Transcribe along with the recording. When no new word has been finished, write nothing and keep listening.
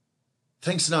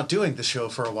thanks to not doing the show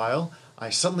for a while, I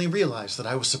suddenly realized that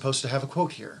I was supposed to have a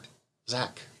quote here.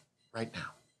 Zach, right now.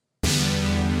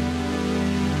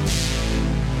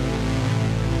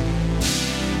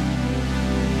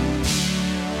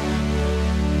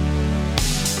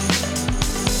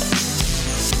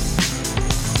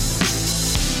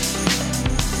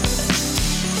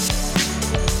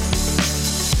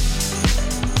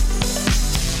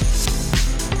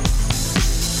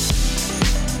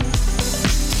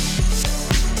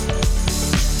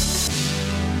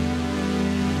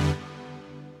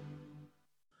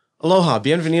 Aloha,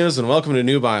 bienvenidos, and welcome to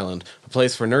Noob Island, a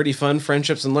place for nerdy fun,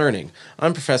 friendships, and learning.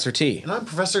 I'm Professor T. And I'm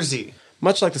Professor Z.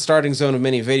 Much like the starting zone of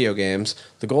many video games,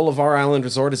 the goal of our island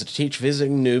resort is to teach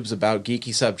visiting noobs about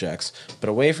geeky subjects, but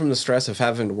away from the stress of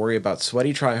having to worry about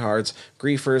sweaty tryhards,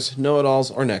 griefers,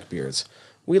 know-it-alls, or neckbeards.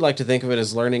 We like to think of it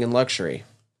as learning and luxury.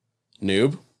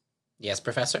 Noob? Yes,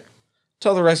 Professor?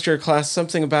 Tell the rest of your class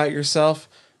something about yourself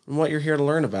and what you're here to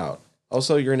learn about.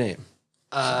 Also, your name.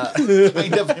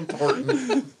 Kind of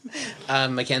important.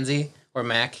 Mackenzie, or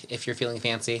Mac, if you're feeling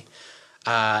fancy.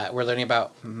 We're learning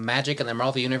about magic in the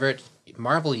Marvel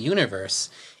Universe,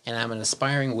 and I'm an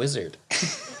aspiring wizard.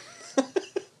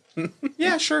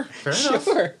 Yeah, sure. Fair enough.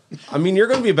 Sure. I mean, you're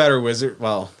going to be a better wizard.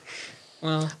 Well,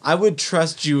 I would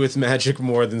trust you with magic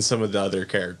more than some of the other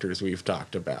characters we've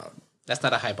talked about. that's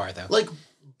not a high bar, though. Like,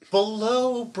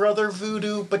 below Brother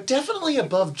Voodoo, but definitely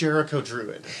above Jericho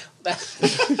Druid. Thank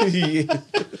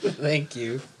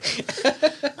you.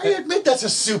 I admit that's a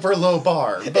super low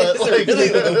bar, but It's like, a really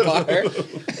low bar.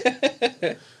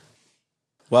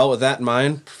 Well, with that in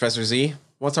mind, Professor Z,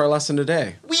 what's our lesson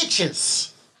today?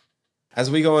 witches. As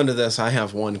we go into this, I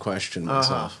have one question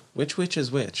myself. Which witch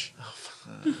is which?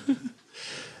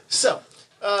 So,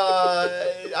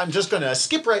 I'm just going to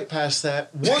skip right past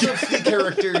that. One of the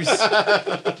characters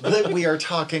that we are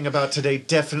talking about today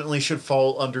definitely should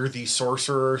fall under the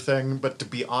sorcerer thing, but to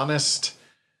be honest,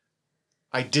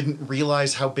 I didn't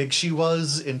realize how big she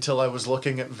was until I was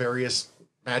looking at various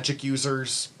magic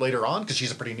users later on, because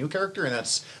she's a pretty new character, and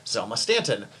that's Zelma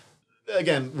Stanton.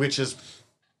 Again, witches...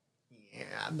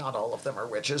 Yeah, not all of them are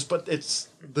witches, but it's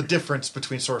the difference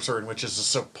between sorcerer and witches is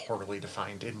so poorly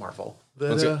defined in Marvel.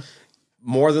 That,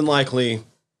 More than likely,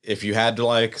 if you had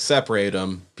to, separate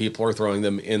them, people are throwing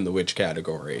them in the witch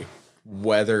category.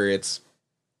 Whether it's...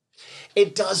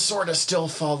 It does sort of still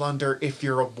fall under, if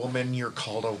you're a woman, you're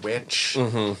called a witch.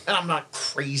 Mm-hmm. And I'm not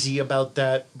crazy about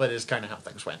that, but it's kind of how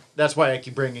things went. That's why I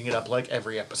keep bringing it up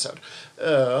every episode.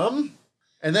 And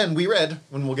then we read,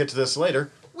 when we'll get to this later,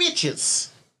 witches.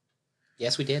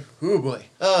 Yes, we did. Oh boy.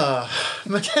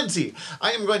 Mackenzie,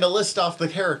 I am going to list off the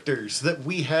characters that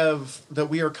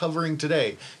we are covering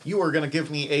today. You are going to give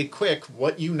me a quick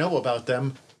what you know about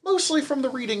them, mostly from the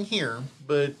reading here,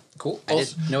 but Cool. I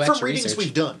also did no from extra readings research.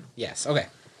 we've done. Yes, okay.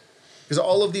 Because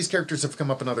all of these characters have come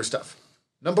up in other stuff.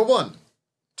 Number 1,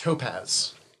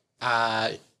 Topaz.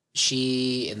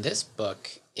 She, in this book,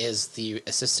 is the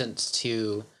assistant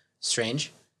to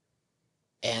Strange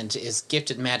and is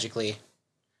gifted magically.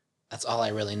 That's all I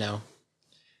really know.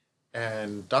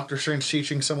 And Doctor Strange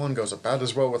teaching someone goes about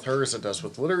as well with her as it does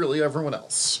with literally everyone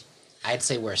else. I'd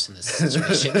say worse in this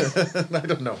situation. I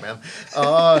don't know, man.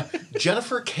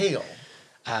 Jennifer Kale.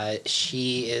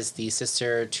 She is the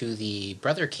sister to the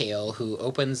brother Kale, who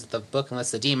opens the book and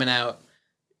lets the demon out.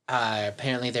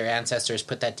 Apparently their ancestors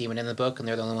put that demon in the book, and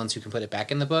they're the only ones who can put it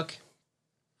back in the book.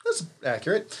 That's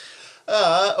accurate.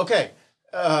 Okay.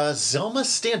 Zelma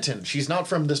Stanton. She's not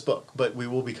from this book, but we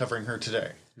will be covering her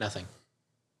today. Nothing.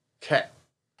 Okay.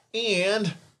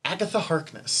 And Agatha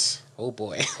Harkness. Oh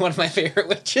boy, one of my favorite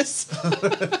witches.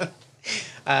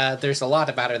 There's a lot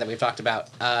about her that we've talked about.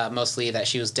 Mostly that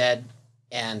she was dead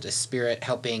and a spirit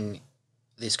helping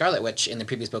the Scarlet Witch in the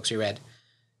previous books we read,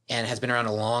 and has been around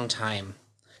a long time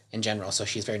in general, so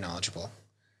she's very knowledgeable.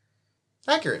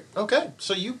 Accurate. Okay.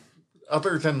 So you,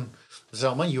 other than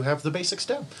Zelma, you have the basics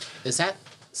down. Is that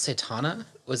Satana?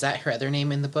 Was that her other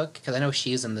name in the book? Because I know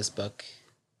she's in this book.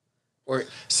 Or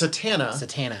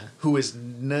Satana, who is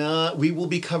not... We will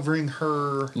be covering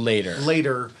her...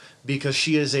 Later, because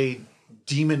she is a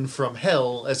demon from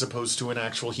hell as opposed to an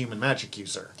actual human magic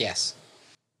user. Yes.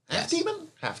 Half demon?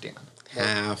 Half demon.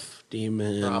 Half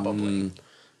demon. Probably.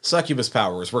 Succubus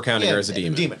powers. We're counting her as a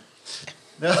demon.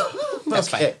 That's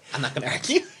fine. I'm not going to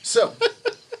argue. So,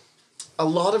 a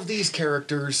lot of these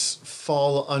characters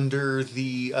fall under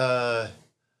the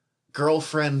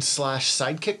girlfriend /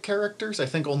 sidekick characters. I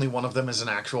think only one of them is an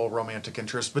actual romantic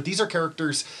interest, but these are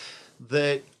characters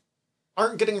that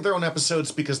aren't getting their own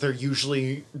episodes because they're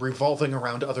usually revolving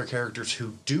around other characters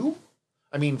who do.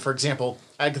 I mean, for example,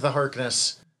 Agatha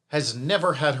Harkness has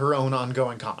never had her own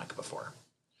ongoing comic before.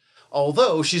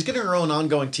 Although, she's getting her own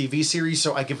ongoing TV series,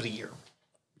 so I give it a year.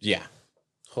 Yeah.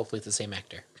 Hopefully it's the same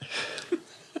actor.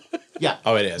 Yeah.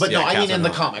 Oh, it is. But Yeah, no, I mean Catherine in the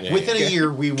Hahn. comic. Yeah, Within yeah. a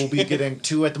year, we will be getting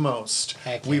 2 at the most.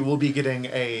 Heck We yeah. will be getting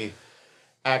a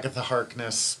Agatha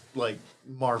Harkness, like,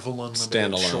 Marvel Unlimited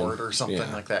Standalone. short or something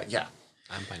Yeah. like that. Yeah.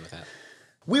 I'm fine with that.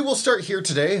 We will start here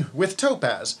today with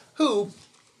Topaz, who,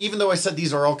 even though I said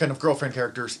these are all kind of girlfriend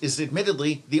characters, is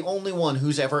admittedly the only one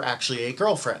who's ever actually a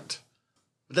girlfriend.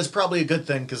 But that's probably a good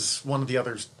thing, because one of the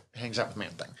others hangs out with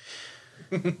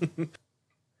Man-Thing.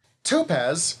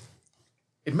 Topaz,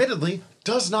 admittedly,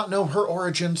 does not know her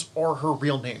origins or her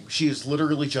real name. She is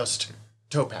literally just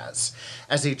Topaz.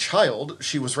 As a child,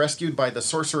 she was rescued by the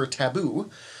sorcerer Taboo,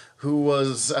 who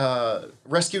was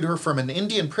rescued her from an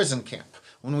Indian prison camp.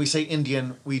 When we say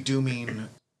Indian, we do mean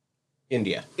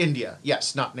India. India.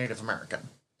 Yes, not Native American.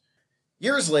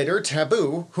 Years later,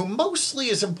 Taboo, who mostly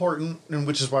is important, and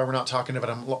which is why we're not talking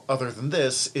about him other than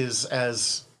this, is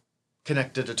as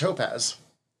connected to Topaz.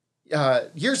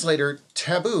 Years later,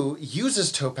 Taboo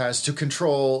uses Topaz to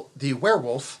control the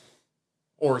werewolf,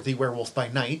 or the werewolf by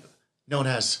night, known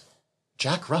as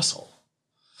Jack Russell.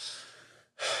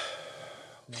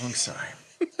 Long sigh.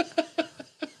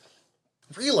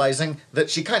 Realizing that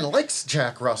she kind of likes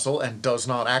Jack Russell and does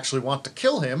not actually want to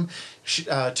kill him,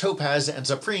 Topaz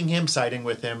ends up freeing him, siding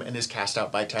with him, and is cast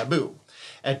out by Taboo.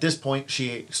 At this point,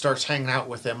 she starts hanging out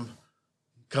with him,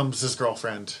 becomes his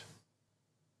girlfriend,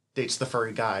 dates the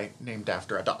furry guy named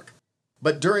after a dog.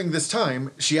 But during this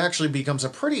time, she actually becomes a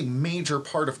pretty major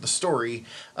part of the story,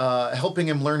 helping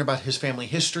him learn about his family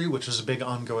history, which was a big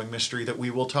ongoing mystery that we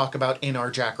will talk about in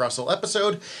our Jack Russell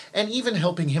episode, and even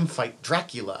helping him fight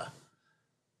Dracula.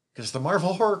 Because the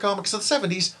Marvel horror comics of the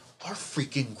 70s are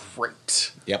freaking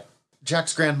great. Yep.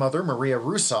 Jack's grandmother, Maria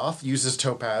Rusoff, uses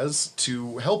Topaz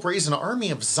to help raise an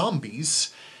army of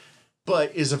zombies,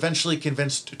 but is eventually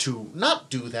convinced to not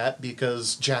do that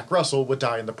because Jack Russell would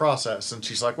die in the process. And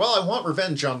she's like, well, I want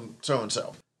revenge on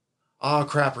so-and-so. Oh,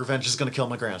 crap, revenge is going to kill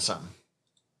my grandson.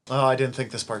 Oh, I didn't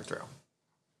think this part through.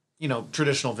 You know,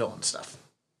 traditional villain stuff.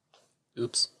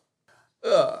 Oops.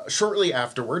 Shortly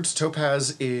afterwards,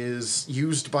 Topaz is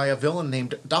used by a villain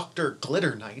named Dr.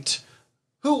 Glitter Knight,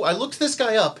 who, I looked this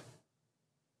guy up,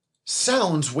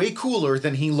 sounds way cooler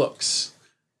than he looks.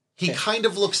 He kind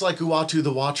of looks like Uatu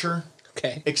the Watcher,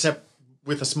 Okay. except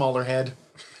with a smaller head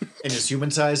and is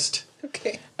human-sized.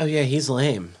 Okay. Oh, yeah, he's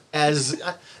lame. As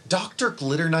Dr.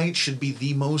 Glitter Knight should be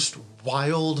the most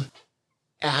wild,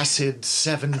 acid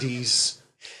 70s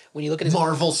When you look at his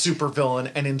Marvel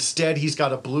supervillain, and instead he's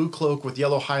got a blue cloak with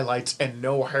yellow highlights and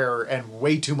no hair and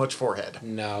way too much forehead.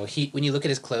 No, when you look at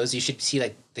his clothes, you should see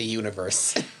like the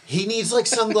universe. He needs like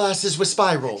sunglasses with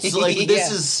spirals. Like Yeah.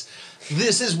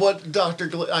 this is what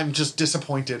I'm just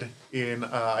disappointed in.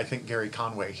 I think Gary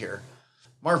Conway here,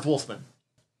 Marv Wolfman.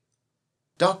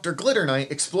 Dr. Glitter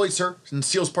Knight exploits her and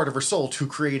steals part of her soul to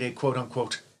create a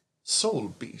quote-unquote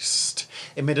soul beast.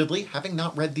 Admittedly, having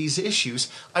not read these issues,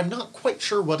 I'm not quite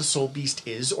sure what a soul beast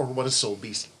is or what a soul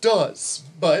beast does,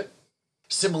 but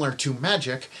similar to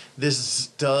magic, this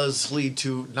does lead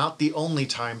to not the only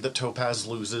time that Topaz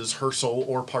loses her soul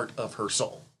or part of her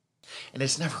soul. And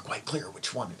it's never quite clear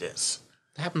which one it is.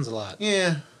 That happens a lot.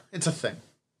 Yeah, it's a thing.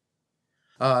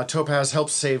 Topaz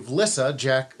helps save Lissa,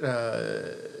 Jack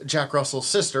Russell's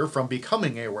sister, from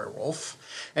becoming a werewolf.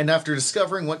 And after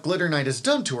discovering what Glitter Knight has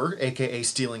done to her, aka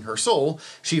stealing her soul,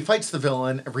 she fights the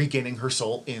villain, regaining her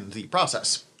soul in the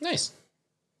process. Nice.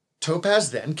 Topaz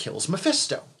then kills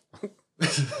Mephisto.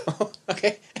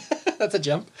 Okay. That's a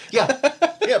jump. Yeah,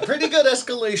 pretty good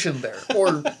escalation there.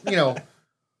 Or,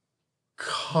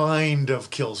 kind of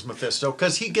kills Mephisto,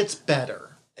 because he gets better.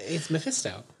 It's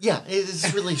Mephisto. Yeah,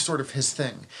 it's really sort of his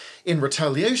thing. In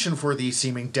retaliation for the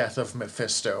seeming death of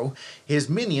Mephisto, his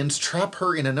minions trap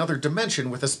her in another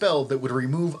dimension with a spell that would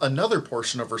remove another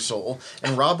portion of her soul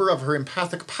and rob her of her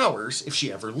empathic powers if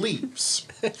she ever leaves.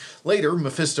 Later,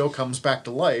 Mephisto comes back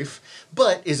to life,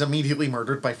 but is immediately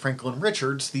murdered by Franklin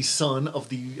Richards, the son of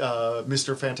the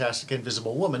Mr. Fantastic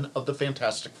Invisible Woman of the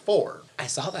Fantastic Four. I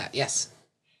saw that, yes.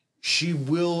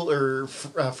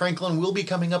 Franklin will be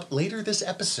coming up later this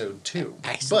episode, too.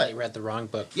 I accidentally read the wrong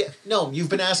book. Yeah, no, you've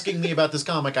been asking me about this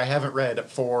comic I haven't read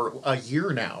for a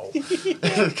year now.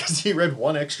 Because he read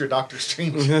one extra Doctor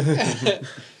Strange.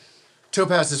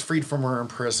 Topaz is freed from her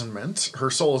imprisonment. Her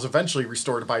soul is eventually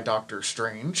restored by Doctor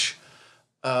Strange.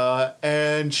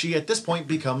 And she, at this point,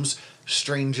 becomes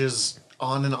Strange's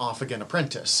on and off again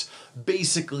apprentice.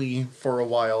 Basically, for a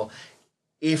while,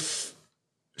 if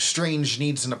Strange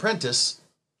needs an apprentice,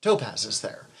 Topaz is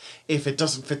there. If it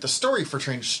doesn't fit the story for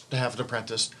Strange to have an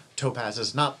apprentice, Topaz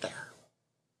is not there.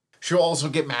 She'll also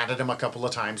get mad at him a couple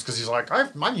of times because he's like,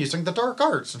 I'm using the dark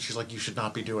arts. And she's like, you should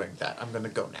not be doing that. I'm going to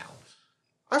go now.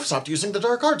 I've stopped using the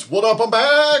dark arts. What up, I'm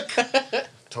back!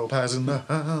 Topaz in the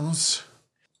house.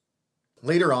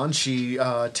 Later on, she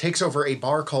takes over a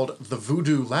bar called the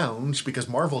Voodoo Lounge because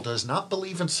Marvel does not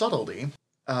believe in subtlety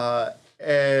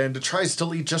and tries to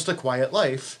lead just a quiet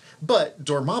life. But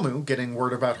Dormammu, getting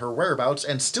word about her whereabouts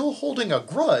and still holding a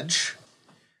grudge,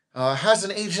 has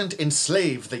an agent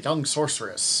enslave the young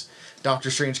sorceress.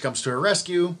 Doctor Strange comes to her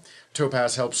rescue.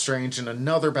 Topaz helps Strange in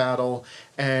another battle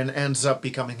and ends up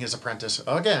becoming his apprentice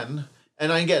again.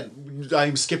 And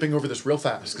I'm skipping over this real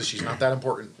fast because she's not that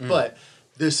important. But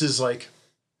this is like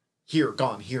here,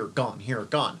 gone, here, gone, here,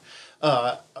 gone.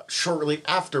 Shortly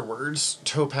afterwards,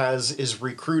 Topaz is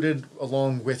recruited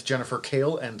along with Jennifer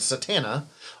Kale and Satana.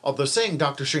 Although saying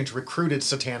Doctor Strange recruited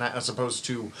Satana as opposed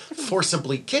to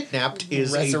forcibly kidnapped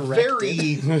is a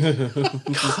very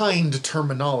kind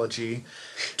terminology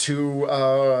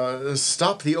to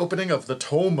stop the opening of the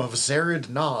Tome of Zered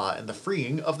Na and the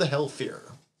freeing of the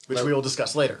Hellfear, which we will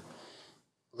discuss later.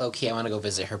 Low-key, I want to go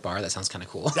visit her bar. That sounds kind of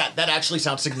cool. That actually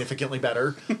sounds significantly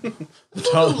better.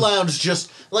 Voodoo Lounge just,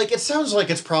 like, it sounds like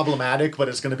it's problematic, but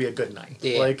it's going to be a good night.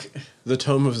 Yeah. Like, The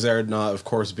Tome of Zered-Na, of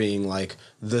course, being, like,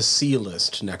 the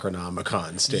C-list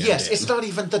Necronomicon stand-in. yes, it's not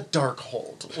even the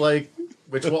Darkhold. Like,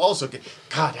 which will also get...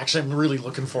 God, actually, I'm really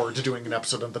looking forward to doing an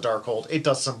episode on the Darkhold. It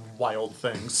does some wild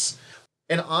things.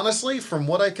 And honestly, from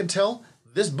what I can tell,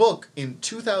 this book in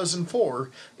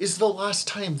 2004 is the last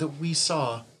time that we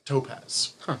saw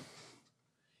Topaz. Huh.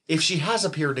 If she has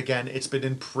appeared again, it's been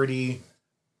in pretty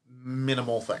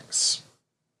minimal things.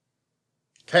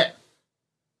 Okay.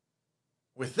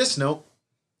 With this note,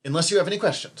 unless you have any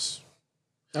questions,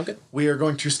 Okay. we are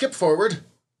going to skip forward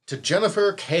to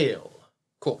Jennifer Kale.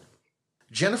 Cool.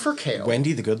 Jennifer Kale.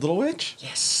 Wendy the Good Little Witch?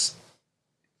 Yes.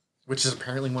 Which is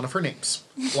apparently one of her names,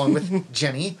 along with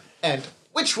Jenny and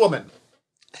Witch Woman.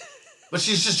 But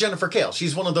she's just Jennifer Kale.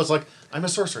 She's one of those, like, I'm a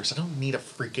sorceress. I don't need a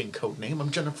freaking code name. I'm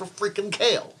Jennifer freaking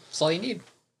Kale. That's all you need.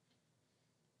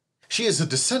 She is a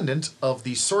descendant of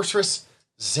the sorceress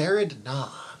Zered Na,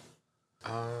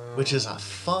 which is a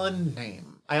fun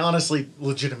name. I honestly,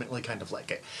 legitimately kind of like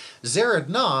it. Zered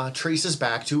Na traces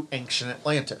back to ancient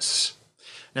Atlantis.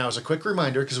 Now, as a quick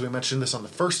reminder, because we mentioned this on the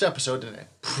first episode, and it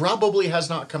probably has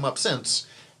not come up since,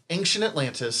 ancient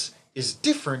Atlantis is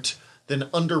different than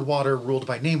underwater ruled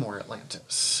by Namor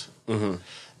Atlantis. Mm-hmm.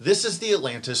 This is the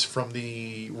Atlantis from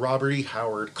the Robert E.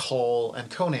 Howard, Cull, and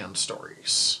Conan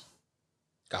stories.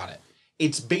 Got it.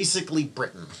 It's basically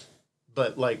Britain,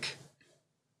 but like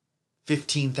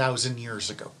 15,000 years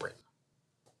ago Britain.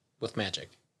 With magic.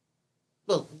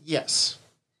 Well, yes.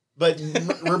 But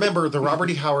remember, the Robert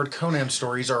E. Howard Conan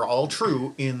stories are all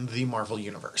true in the Marvel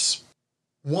Universe.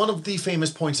 One of the famous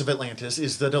points of Atlantis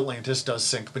is that Atlantis does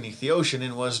sink beneath the ocean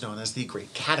and was known as the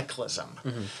Great Cataclysm.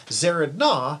 Mm-hmm. Zered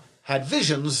Na had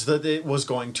visions that it was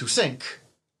going to sink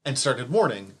and started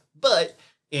warning, but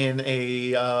in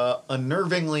a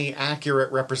unnervingly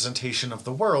accurate representation of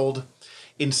the world,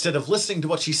 instead of listening to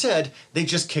what she said, they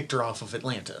just kicked her off of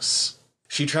Atlantis.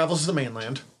 She travels to the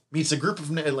mainland, meets a group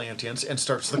of Atlanteans, and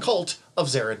starts the cult of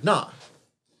Zered Na.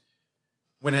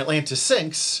 When Atlantis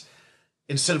sinks,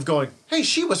 instead of going, hey,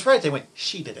 she was right, they went,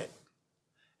 she did it.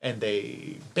 And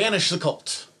they banish the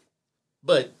cult.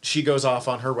 But she goes off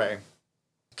on her way,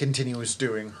 continues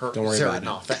doing her Don't worry Zered about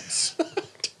Na it. things.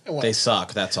 They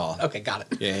suck, that's all. Okay, got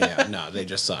it. Yeah. No, they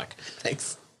just suck.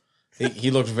 Thanks.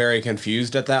 He looked very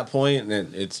confused at that point,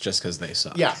 and it's just because they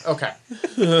suck. Yeah, okay.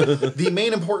 The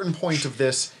main important point of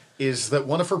this is that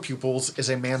one of her pupils is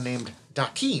a man named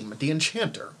Dakim, the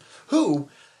Enchanter, who,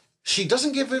 she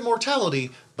doesn't give immortality,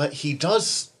 but he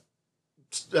does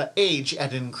age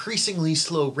at an increasingly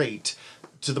slow rate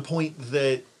to the point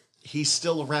that he's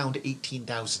still around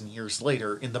 18,000 years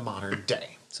later in the modern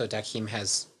day. So Dakim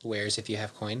has wares if you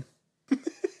have coin.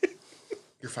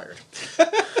 You're fired.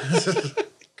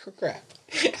 Crap.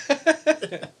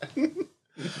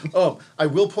 Oh, I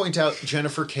will point out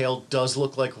Jennifer Kale does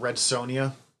look like Red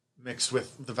Sonja mixed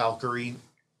with the Valkyrie.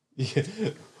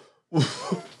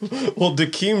 Well,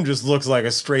 Dakim just looks like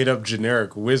a straight-up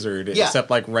generic wizard, Yeah.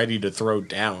 except, like, ready to throw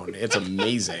down. It's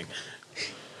amazing. got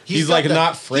He's like,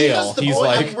 not frail. He's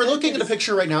like... we're looking at a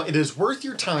picture right now. It is worth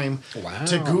your time Wow.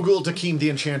 to Google Dakim the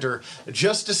Enchanter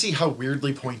just to see how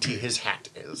weirdly pointy his hat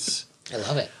is. I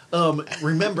love it.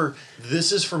 Remember,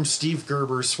 this is from Steve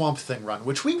Gerber's Swamp Thing run,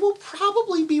 which we will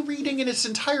probably be reading in its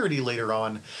entirety later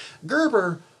on.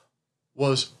 Gerber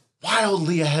was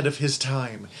wildly ahead of his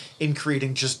time in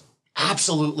creating just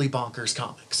absolutely bonkers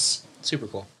comics. Super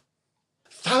cool.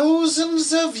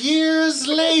 thousands of years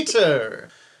later,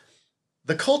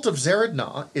 the cult of Zered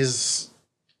Na is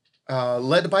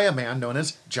led by a man known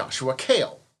as Joshua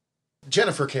Kale,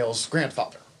 Jennifer Kale's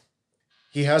grandfather.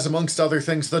 He has, amongst other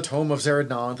things, the Tome of Zered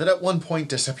Na that at one point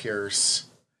disappears.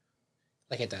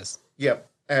 Like it does. Yep,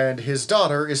 and his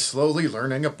daughter is slowly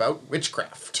learning about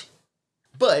witchcraft.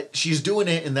 But she's doing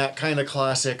it in that kind of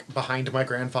classic behind my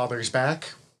grandfather's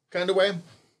back kind of way.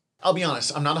 I'll be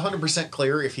honest, I'm not 100%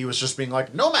 clear if he was just being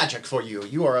like, no magic for you,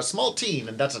 you are a small teen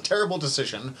and that's a terrible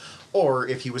decision, or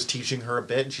if he was teaching her a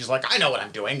bit and she's like, I know what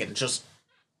I'm doing, and just...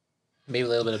 Maybe a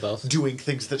little bit of both. Doing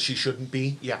things that she shouldn't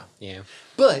be, yeah. Yeah.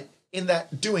 But in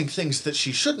that doing things that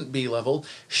she shouldn't be level,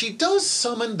 she does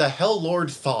summon the Hell Lord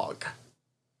Thog.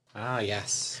 Ah,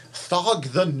 yes.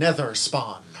 Thog the Nether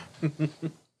Spawn.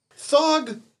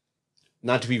 Thog...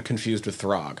 Not to be confused with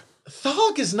Throg.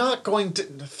 Thog is not going to...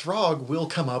 Throg will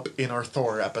come up in our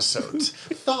Thor episodes.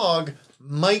 Thog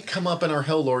might come up in our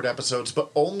Hell Lord episodes,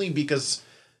 but only because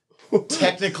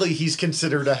technically he's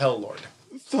considered a Hell Lord.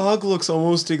 Thog looks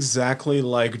almost exactly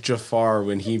like Jafar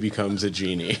when he becomes a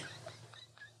genie.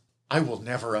 I will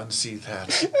never unsee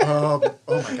that. Oh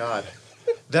my god.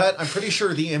 That, I'm pretty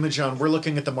sure the image on... We're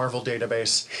looking at the Marvel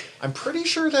database. I'm pretty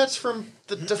sure that's from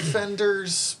the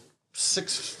Defenders...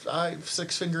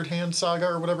 Six-Fingered Hand Saga,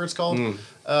 or whatever it's called,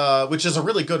 which is a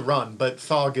really good run, but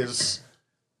Thog is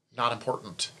not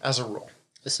important, as a rule.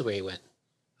 This is where he went.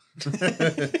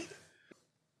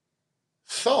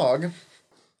 Thog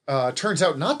turns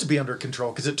out not to be under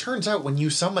control, because it turns out when you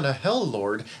summon a Hell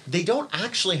Lord, they don't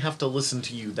actually have to listen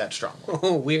to you that strongly.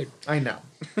 Oh, weird. I know.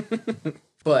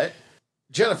 But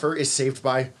Jennifer is saved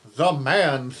by the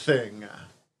Man-Thing.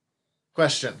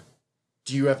 Question.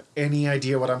 Do you have any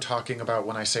idea what I'm talking about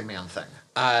when I say Man-Thing?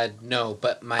 No,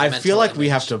 but my I feel like we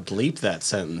image- have to bleep that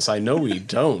sentence. I know we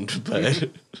don't, but...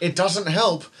 It doesn't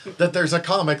help that there's a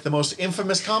comic, the most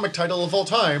infamous comic title of all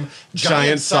time,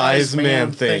 Giant Size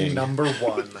Man-Thing Man-Thing.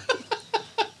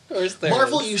 #1.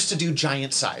 Marvel used to do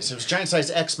Giant Size. It was Giant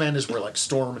Size X-Men is where like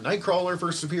Storm and Nightcrawler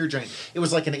first appeared. It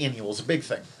was like an annual. It was a big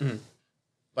thing. Mm-hmm.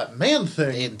 But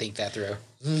Man-Thing... They didn't think that through.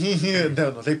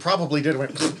 no, they probably did.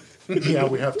 Went, yeah,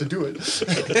 we have to do it.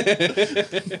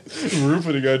 We're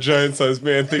putting out Giant Size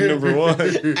Man-Thing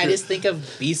 #1. I just think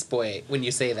of Beast Boy when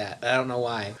you say that. I don't know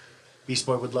why. Beast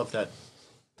Boy would love that.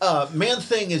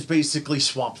 Man-Thing is basically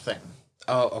Swamp Thing.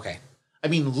 Oh, okay. I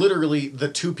mean, literally, the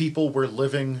two people were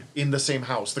living in the same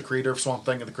house. The creator of Swamp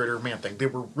Thing and the creator of Man-Thing. They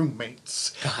were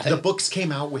roommates. Got it. The books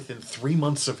came out within 3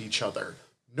 months of each other.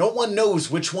 No one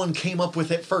knows which one came up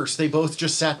with it first. They both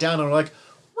just sat down and were like,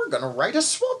 we're going to write a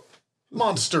swamp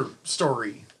monster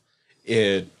story.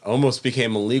 It almost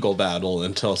became a legal battle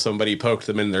until somebody poked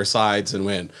them in their sides and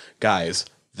went, guys,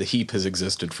 the heap has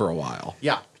existed for a while.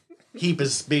 Yeah. Heap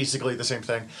is basically the same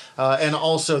thing. And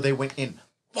also they went in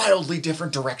wildly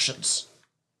different directions.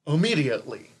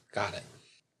 Immediately. Got it.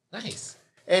 Nice.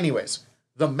 Anyways,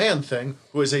 the Man-Thing,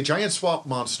 who is a giant swamp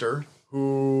monster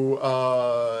who,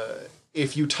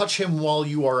 if you touch him while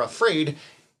you are afraid,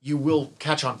 you will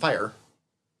catch on fire.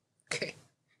 Okay.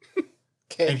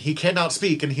 And he cannot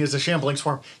speak, and he is a shambling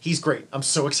swarm. He's great. I'm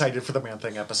so excited for the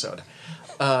Man-Thing episode.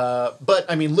 But,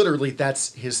 I mean, literally,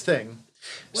 that's his thing.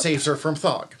 Saves her from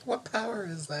Thog. What power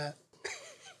is that?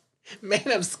 Man,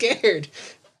 I'm scared.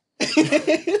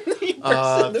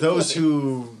 Those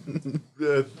who...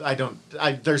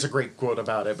 there's a great quote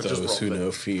about it, but just Those who roll it.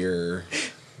 know fear.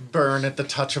 Burn at the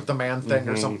touch of the Man-Thing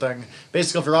or something.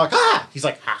 Basically, if you're like, ah! He's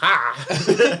like,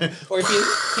 ha-ha! Or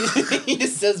if he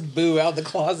just says boo out the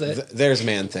closet. There's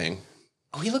Man-Thing.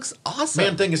 Oh, he looks awesome.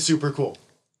 Man-Thing is super cool.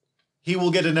 He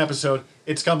will get an episode.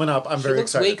 It's coming up. I'm he very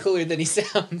looks excited. way cooler than he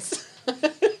sounds.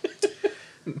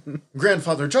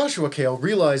 Grandfather Joshua Kale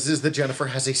realizes that Jennifer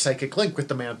has a psychic link with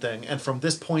the Man-Thing, and from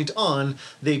this point on,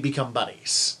 they become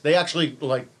buddies. They actually,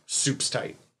 like, soup's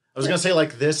tight. I was going to say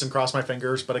like this and cross my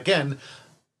fingers, but again,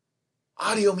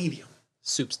 audio medium.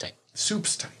 Soup's tight.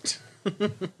 Soup's tight.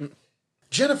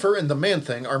 Jennifer and the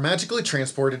Man-Thing are magically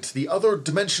transported to the other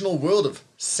dimensional world of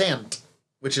Sand,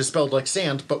 which is spelled like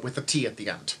sand, but with a T at the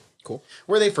end. Cool.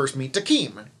 Where they first meet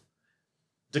Dakeem.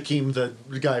 Dakeem, the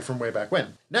guy from way back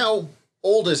when. Now,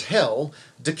 old as hell,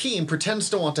 Dakeem pretends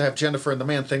to want to have Jennifer and the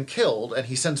Man-Thing killed, and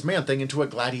he sends Man-Thing into a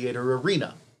gladiator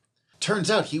arena. Turns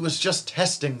out he was just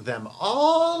testing them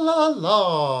all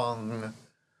along.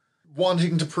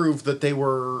 Wanting to prove that they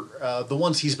were the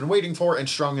ones he's been waiting for and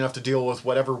strong enough to deal with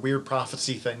whatever weird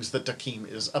prophecy things that Dakeem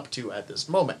is up to at this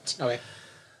moment. Okay.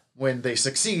 When they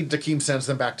succeed, Dakeem sends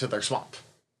them back to their swamp.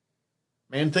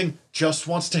 Man-Thing just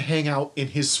wants to hang out in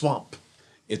his swamp.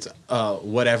 It's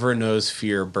whatever knows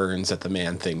fear burns at the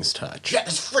Man-Thing's touch. Yeah,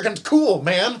 it's friggin' cool,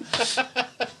 man!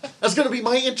 That's going to be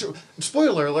my intro.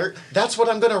 Spoiler alert, that's what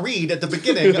I'm going to read at the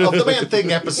beginning of the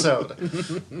Man-Thing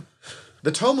episode.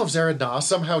 The Tome of Zeradna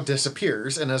somehow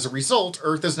disappears, and as a result,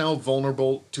 Earth is now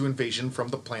vulnerable to invasion from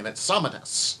the planet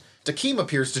Samanus. Dakeem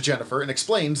appears to Jennifer and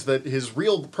explains that his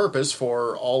real purpose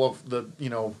for all of the,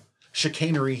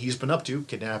 chicanery he's been up to,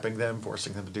 kidnapping them,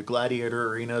 forcing them to do gladiator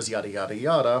arenas, yada yada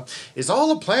yada, is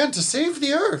all a plan to save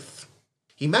the Earth.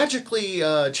 He magically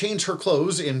changed her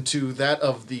clothes into that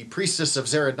of the priestess of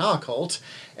Zeradna cult,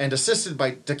 and assisted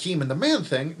by Dakeem and the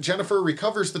Man-Thing, Jennifer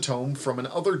recovers the tome from an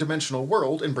other-dimensional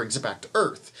world and brings it back to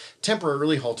Earth,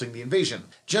 temporarily halting the invasion.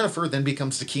 Jennifer then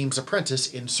becomes Dakeem's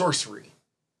apprentice in sorcery.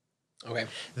 Okay.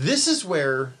 This is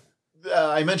where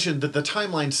I mentioned that the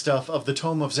timeline stuff of the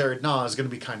Tome of Zeradna is going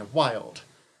to be kind of wild,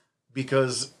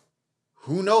 because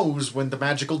who knows when the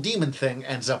magical demon thing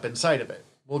ends up inside of it.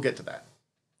 We'll get to that.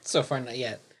 So far, not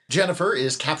yet. Jennifer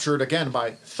is captured again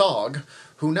by Thog,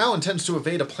 who now intends to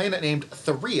invade a planet named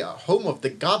Theria, home of the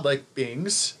godlike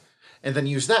beings, and then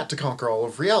use that to conquer all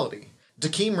of reality.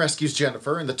 Dakeem rescues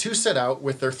Jennifer, and the two set out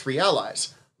with their 3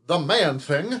 allies. The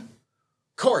Man-Thing,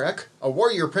 Korek, a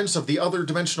warrior prince of the other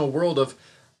dimensional world of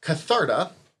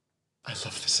Catharda. I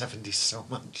love the 70s so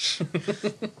much.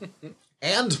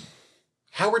 And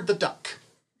Howard the Duck.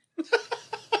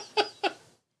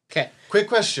 Okay. Quick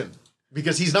question,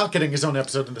 because he's not getting his own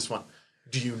episode in this one.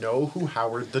 Do you know who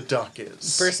Howard the Duck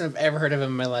is? First I've ever heard of him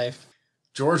in my life.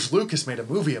 George Lucas made a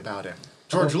movie about him.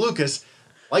 George Lucas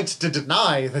likes to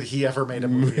deny that he ever made a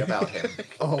movie about him.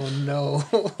 Oh, no.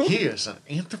 He is an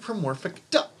anthropomorphic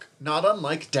duck, not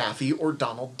unlike Daffy or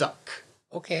Donald Duck.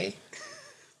 Okay.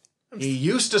 He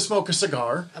used to smoke a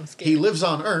cigar. I'm scared. He lives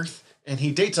on Earth, and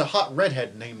he dates a hot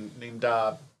redhead named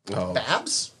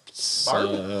Babs?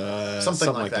 Barb?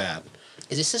 Something like that.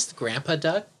 Is this just Grandpa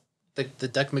Duck? The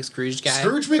Duck McScrooge guy?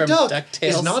 Scrooge from McDuck DuckTales?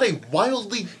 is not a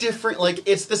wildly different,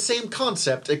 it's the same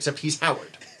concept, except he's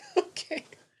Howard. Okay.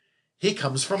 He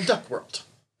comes from Duck World.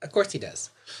 Of course he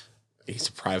does. He's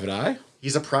a private eye?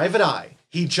 He's a private eye.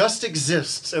 He just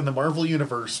exists in the Marvel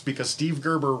Universe because Steve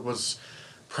Gerber was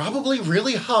probably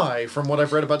really high from what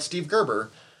I've read about Steve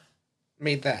Gerber.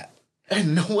 Made that.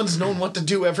 And no one's known what to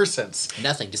do ever since.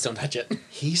 Nothing, just don't touch it.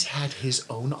 He's had his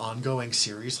own ongoing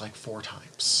series 4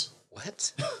 times.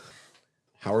 What?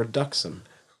 Howard Duckson.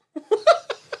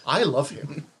 I love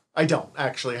him. I don't,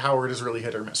 actually. Howard is really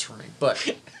hit or miss for me.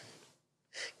 But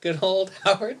Good old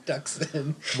Howard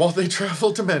Duckson. while they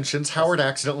travel dimensions, Howard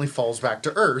accidentally falls back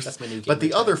to Earth. That's my new But the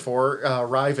gamer other 4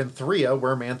 arrive in Theria,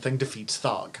 where Man-Thing defeats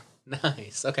Thog.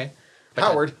 Nice, okay.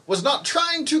 Howard was not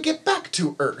trying to get back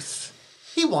to Earth.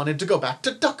 He wanted to go back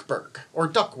to Duckburg, or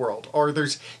Duck World, or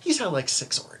he's had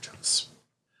 6 origins.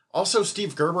 Also,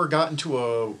 Steve Gerber got into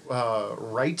a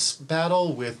rights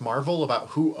battle with Marvel about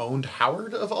who owned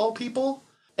Howard, of all people,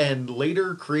 and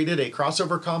later created a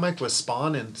crossover comic with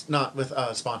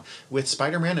with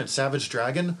Spider-Man and Savage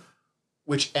Dragon,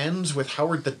 which ends with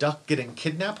Howard the Duck getting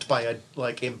kidnapped by a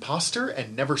imposter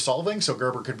and never solving, so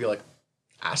Gerber could be like,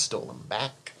 I stole him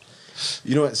back.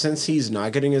 You know what? Since he's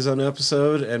not getting his own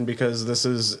episode, and because this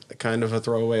is kind of a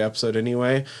throwaway episode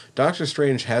anyway, Doctor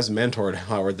Strange has mentored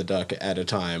Howard the Duck at a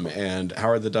time, and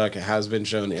Howard the Duck has been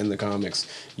shown in the comics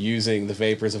using the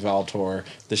Vapors of Altor,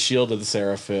 the Shield of the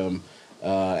Seraphim,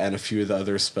 and a few of the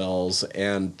other spells,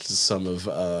 and some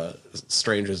of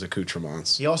Strange's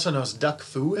accoutrements. He also knows Duck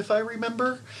Fu, if I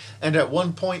remember, and at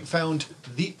one point found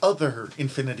the other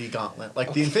Infinity Gauntlet.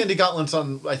 The Infinity Gauntlet's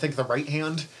on, I think, the right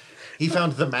hand. He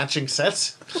found the matching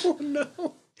sets. Oh,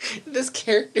 no. This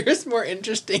character is more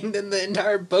interesting than the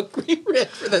entire book we read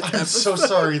for this episode. I'm so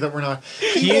sorry that we're not...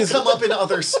 He will come up in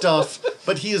other stuff,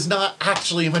 but he is not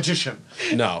actually a magician.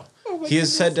 No. He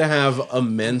is said to have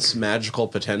immense magical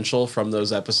potential from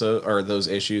those episodes or those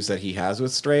issues that he has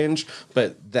with Strange,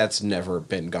 but that's never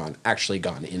been gone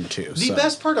into. The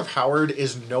best part of Howard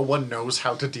is no one knows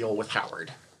how to deal with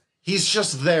Howard. He's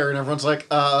just there, and everyone's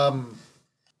like,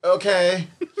 okay.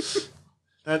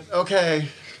 Okay.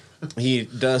 He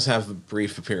does have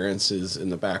brief appearances in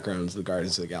the backgrounds of the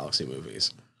Guardians of the Galaxy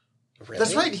movies. Really?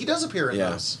 That's right, he does appear in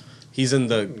those. He's in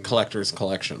the Collector's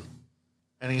Collection.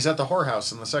 And he's at the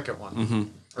whorehouse in the second one. Mm-hmm.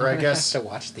 Or I guess... have to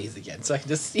watch these again so I can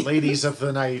just see. Ladies of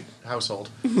the Night household.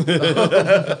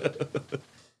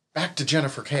 Back to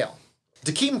Jennifer Kale.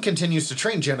 Dakeem continues to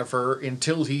train Jennifer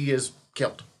until he is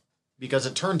killed. Because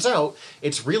it turns out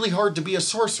it's really hard to be a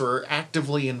sorcerer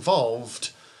actively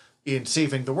involved in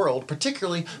saving the world,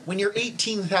 particularly when you're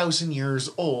 18,000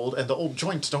 years old and the old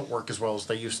joints don't work as well as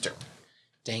they used to.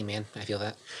 Dang, man, I feel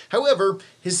that. However,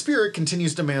 his spirit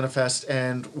continues to manifest,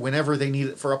 and whenever they need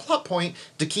it for a plot point,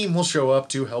 Dakeem will show up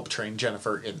to help train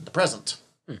Jennifer in the present.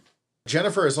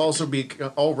 Jennifer has also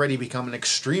already become an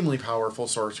extremely powerful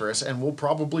sorceress and will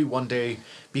probably one day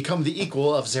become the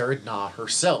equal of Zered Na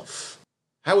herself.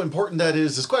 How important that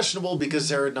is questionable because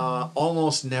Zered Na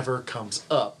almost never comes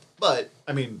up. But,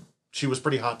 I mean, she was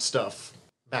pretty hot stuff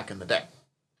back in the day.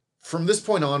 From this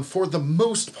point on, for the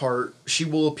most part, she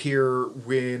will appear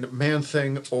when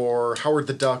Man-Thing or Howard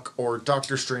the Duck or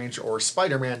Doctor Strange or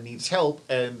Spider-Man needs help,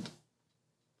 and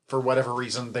for whatever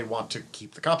reason, they want to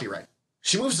keep the copyright.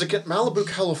 She moves to Malibu,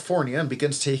 California, and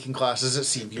begins taking classes at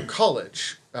Seaview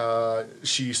College.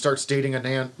 She starts dating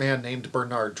a man named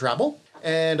Bernard Drabble,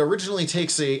 and originally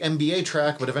takes a MBA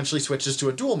track, but eventually switches to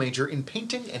a dual major in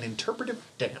painting and interpretive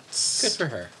dance. Good for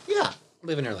her. Yeah.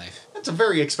 Living her life. That's a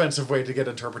very expensive way to get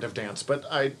interpretive dance, but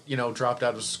I, dropped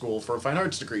out of school for a fine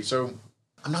arts degree, so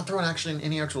I'm not throwing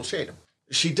any actual shade.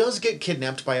 She does get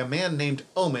kidnapped by a man named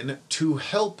Omen to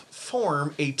help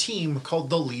form a team called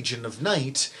the Legion of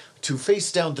Night to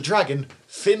face down the dragon,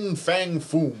 Fin Fang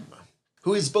Foom,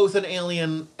 who is both an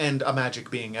alien and a magic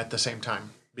being at the same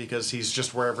time, because he's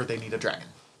just wherever they need a dragon.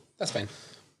 That's fine.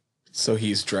 So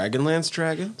he's Dragonlance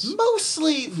dragons?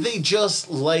 Mostly, they just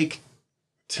like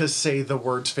to say the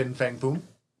words Fin Fang Foom.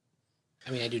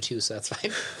 I mean, I do too, so that's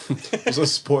fine. There's a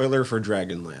spoiler for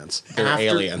Dragonlance. They're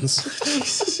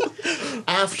aliens.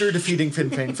 After defeating Fin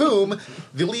Fang Foom,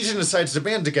 the Legion decides to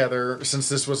band together since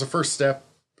this was a first step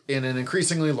in in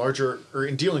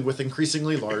dealing with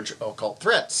increasingly large occult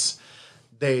threats.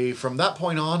 They, from that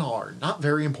point on, are not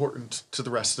very important to the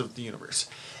rest of the universe.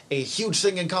 A huge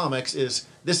thing in comics is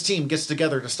this team gets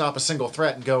together to stop a single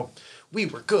threat and go, "We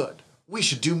were good. We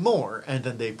should do more," and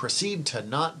then they proceed to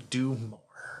not do more.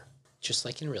 Just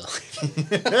like in real life.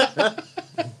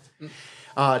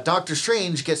 Doctor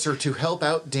Strange gets her to help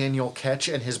out Daniel Ketch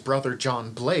and his brother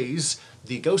John Blaze,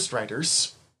 the Ghost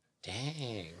Riders.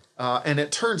 Dang. And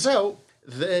it turns out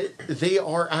that they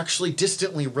are actually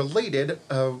distantly related,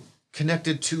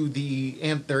 connected to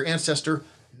their ancestor,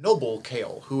 Noble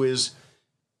Kale, who is...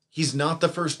 He's not the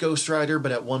first Ghost Rider,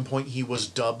 but at one point he was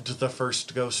dubbed the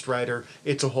first Ghost Rider.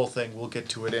 It's a whole thing. We'll get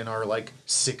to it in our,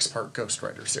 6-part Ghost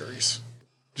Rider series.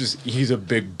 He's a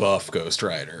big buff Ghost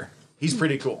Rider. He's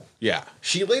pretty cool. Yeah.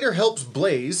 She later helps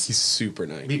Blaze. He's super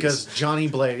nice. Because Johnny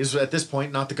Blaze, at this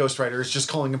point, not the Ghost Rider, is just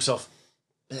calling himself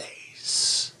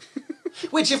Blaze.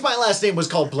 Which, if my last name was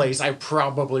called Blaze, I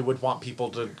probably would want people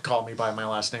to call me by my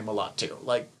last name a lot, too.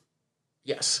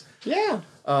 Yes. Yeah.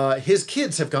 His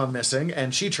kids have gone missing,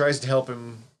 and she tries to help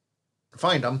him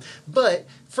find them. But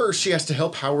first, she has to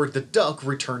help Howard the Duck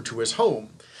return to his home.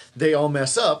 They all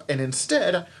mess up, and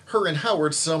instead, her and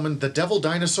Howard summon the Devil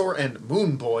Dinosaur and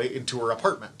Moon Boy into her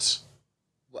apartment.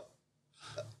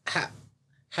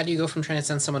 How do you go from trying to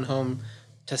send someone home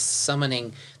to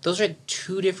summoning? Those are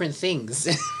two different things.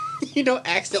 You don't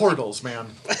accidentally... Portals, man.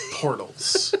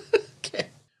 Portals. Okay.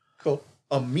 Cool.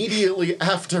 Immediately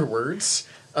afterwards,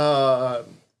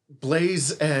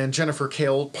 Blaze and Jennifer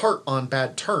Kale part on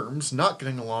bad terms, not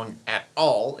getting along at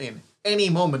all in any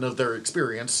moment of their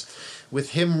experience,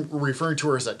 with him referring to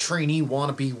her as a trainee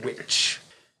wannabe witch.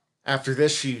 After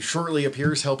this, she shortly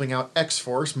appears helping out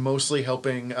X-Force, mostly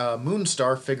helping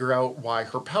Moonstar figure out why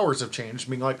her powers have changed,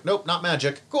 being like, "Nope, not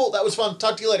magic. Cool, that was fun.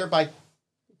 Talk to you later. Bye."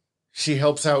 She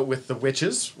helps out with the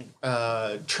witches,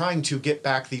 trying to get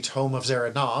back the Tome of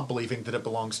Zered Na, believing that it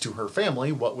belongs to her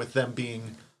family, what with them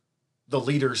being the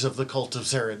leaders of the cult of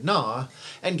Zered Na,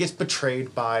 and gets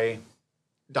betrayed by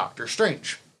Doctor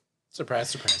Strange. Surprise,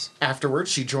 surprise. Afterwards,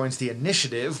 she joins the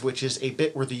Initiative, which is a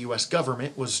bit where the US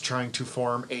government was trying to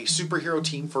form a superhero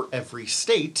team for every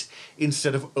state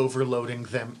instead of overloading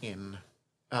them in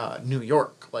New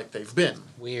York, like they've been.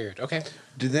 Weird. Okay.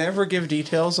 Did they ever give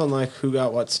details on who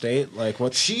got what state? Who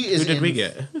did we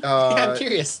get? I'm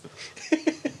curious.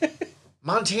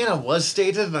 Montana was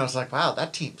stated, and I was like, wow,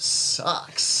 that team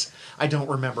sucks. I don't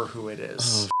remember who it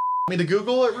is. Me to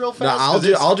Google it real fast?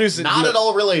 No, I'll do not at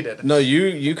all related. No,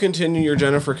 you continue your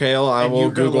Jennifer Kale. I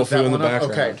will Google Fu in the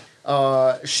background.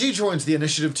 Okay. She joins the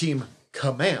Initiative Team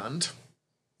Command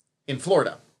in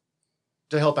Florida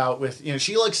to help out with,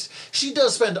 she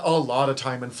does spend a lot of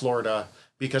time in Florida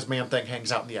because Man-Thing hangs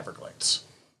out in the Everglades.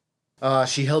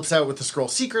 She helps out with the Skrull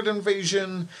Secret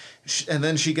Invasion, and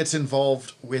then she gets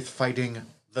involved with fighting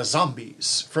the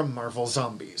zombies from Marvel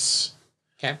Zombies.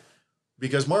 Okay.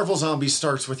 Because Marvel Zombies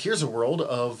starts with, here's a world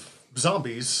of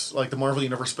zombies, like the Marvel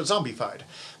Universe, but zombified.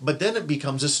 But then it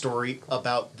becomes a story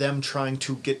about them trying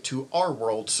to get to our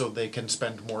world so they can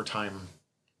spend more time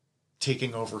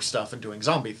taking over stuff and doing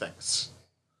zombie things.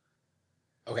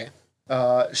 Okay.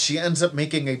 She ends up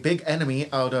making a big enemy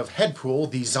out of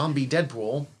Headpool, the zombie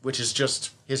Deadpool, which is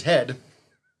just his head,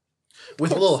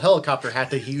 with a little helicopter hat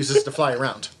that he uses to fly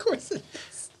around. Of course.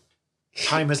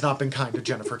 Time has not been kind to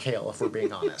Jennifer Kale, if we're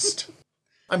being honest.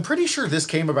 I'm pretty sure this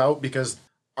came about because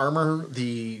Armor,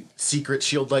 the secret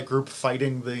SHIELD-like group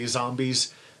fighting the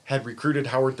zombies, had recruited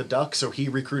Howard the Duck, so he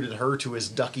recruited her to his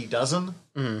Ducky Dozen.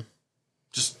 Mm.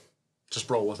 Just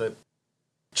roll with it.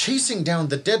 Chasing down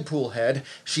the Deadpool head,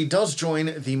 she does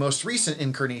join the most recent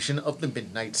incarnation of the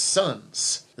Midnight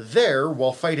Suns. There,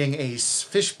 while fighting a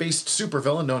fish-based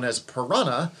supervillain known as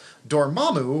Piranha,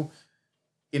 Dormammu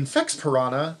infects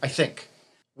Piranha, I think.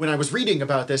 When I was reading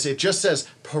about this, it just says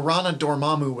Piranha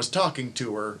Dormammu was talking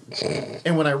to her.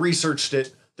 And when I researched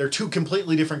it, they're two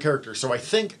completely different characters. So I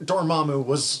think Dormammu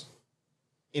was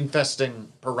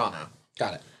infesting Piranha.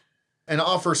 Got it. And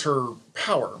offers her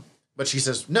power. But she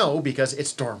says no because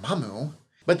it's Dormammu.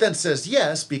 But then says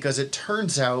yes because it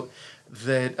turns out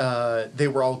that they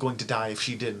were all going to die if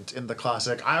she didn't, in the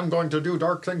classic, I'm going to do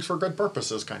dark things for good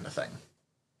purposes kind of thing.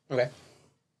 Okay.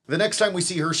 The next time we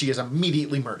see her, she is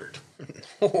immediately murdered.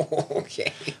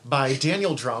 Okay. By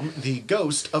Daniel Drum, the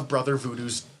ghost of Brother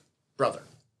Voodoo's brother.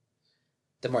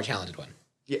 The more talented one.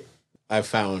 Yeah. I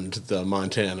found the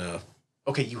Montana.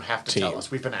 Okay, you have to tell us.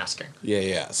 We've been asking.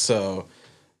 Yeah. So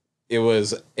it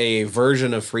was a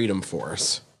version of Freedom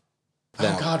Force.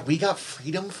 Oh, God, we got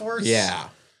Freedom Force? Yeah.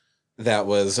 That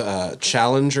was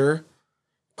Challenger,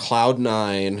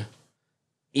 Cloud9,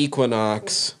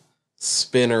 Equinox,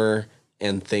 Spinner,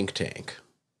 and Think Tank.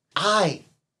 I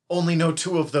only know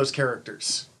two of those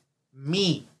characters.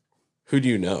 Me. Who do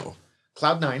you know?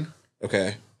 Cloud9.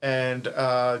 Okay. And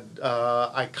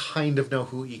I kind of know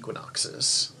who Equinox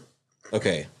is.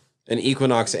 Okay. And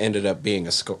Equinox ended up being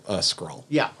a Skrull.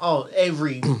 Yeah. Oh,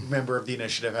 every member of the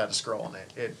initiative had a Skrull in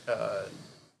it.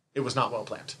 It was not well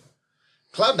planned.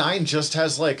 Cloud9 just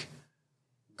has, like,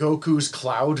 Goku's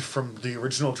Cloud from the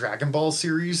original Dragon Ball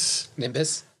series.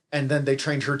 Nimbus. And then they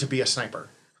trained her to be a sniper.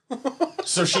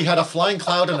 So she had a flying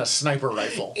cloud and a sniper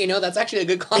rifle. You know, that's actually a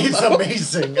good combo. It's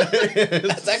amazing.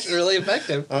 That's actually really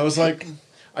effective. I was like,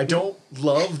 I don't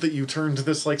love that you turned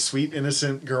this, like, sweet,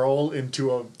 innocent girl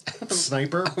into a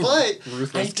sniper, but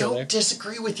I don't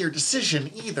disagree with your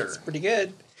decision either. It's pretty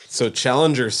good. So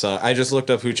Challenger, I just looked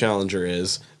up who Challenger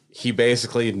is. He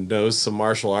basically knows some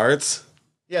martial arts.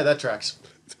 Yeah, that tracks.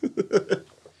 There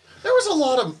was a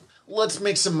lot of let's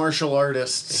make some martial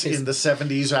artists in the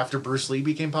 70s after Bruce Lee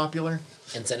became popular.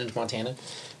 And sent into Montana.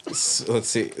 So let's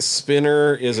see.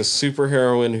 Spinner is a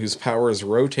superheroine whose powers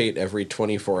rotate every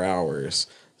 24 hours.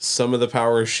 Some of the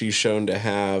powers she's shown to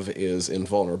have is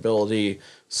invulnerability,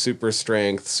 super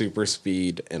strength, super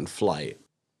speed, and flight.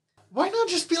 Why not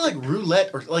just be like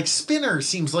roulette or like Spinner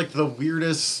seems like the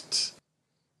weirdest.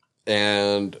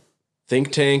 And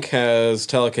Think Tank has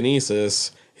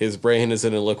telekinesis. His brain is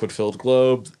in a liquid-filled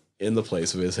globe in the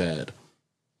place of his head.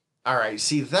 All right,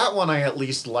 see, that one I at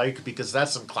least like because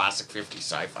that's some classic 50s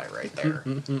sci-fi right there.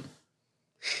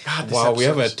 God, wow, we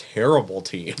have a terrible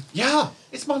team. Yeah,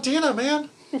 it's Montana, man.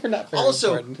 We're not very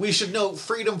Also, important. we should note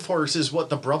Freedom Force is what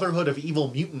the Brotherhood of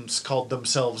Evil Mutants called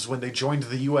themselves when they joined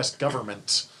the U.S.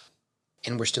 government.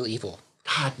 And we're still evil.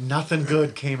 God, nothing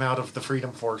good came out of the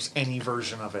Freedom Force, any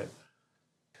version of it.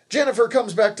 Jennifer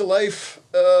comes back to life,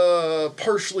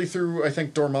 partially through, I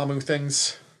think, Dormammu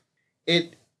things.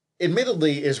 It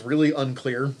admittedly is really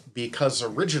unclear, because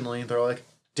originally they're like,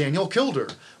 Daniel killed her.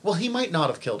 Well, he might not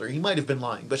have killed her. He might have been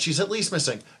lying, but she's at least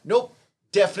missing. Nope,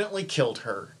 definitely killed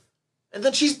her. And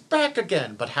then she's back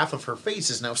again, but half of her face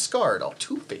is now scarred, all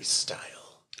Two-Face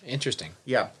style. Interesting.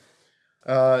 Yeah.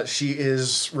 She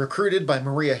is recruited by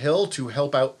Maria Hill to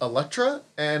help out Elektra,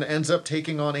 and ends up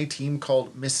taking on a team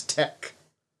called Miss Tech.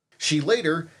 She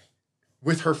later,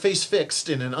 with her face fixed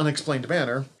in an unexplained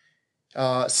manner,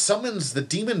 summons the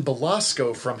demon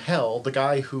Belasco from Hell, the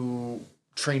guy who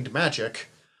trained magic,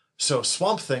 so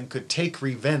Swamp Thing could take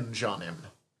revenge on him.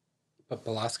 But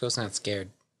Belasco's not scared.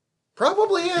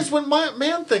 Probably is when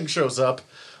Man-Thing shows up.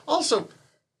 Also,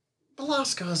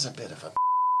 Belasco's a bit of a...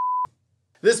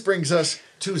 This brings us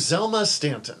to Zelma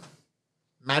Stanton,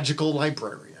 Magical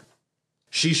Librarian.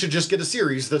 She should just get a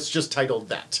series that's just titled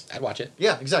that. I'd watch it.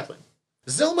 Yeah, exactly.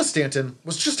 Zelma Stanton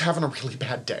was just having a really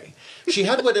bad day. She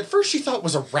had what at first she thought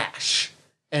was a rash,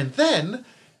 and then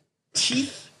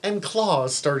teeth and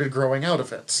claws started growing out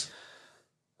of it.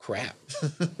 Crap.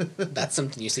 That's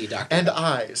something you see, doctor. And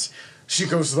eyes. She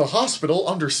goes to the hospital,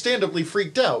 understandably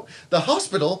freaked out. The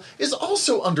hospital is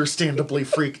also understandably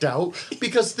freaked out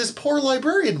because this poor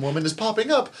librarian woman is popping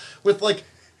up with, like,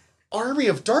 Army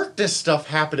of Darkness stuff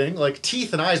happening, like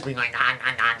teeth and eyes being like,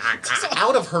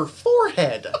 out of her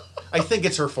forehead. I think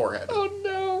it's her forehead. Oh,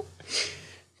 no.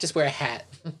 Just wear a hat.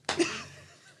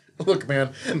 Look,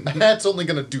 man, that's only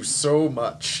going to do so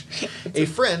much. A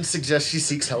friend suggests she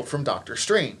seeks help from Doctor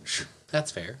Strange.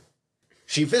 That's fair.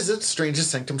 She visits Strange's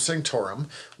Sanctum Sanctorum,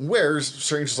 where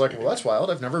Strange is like, well, that's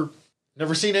wild. I've never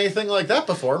seen anything like that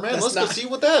before, man. Let's go see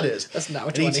what that is. That's not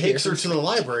what and you he want to hear. takes her to the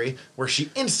library, where she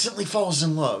instantly falls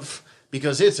in love,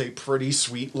 because it's a pretty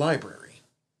sweet library.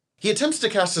 He attempts to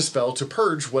cast a spell to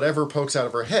purge whatever pokes out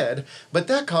of her head, but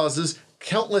that causes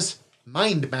countless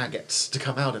mind maggots to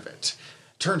come out of it.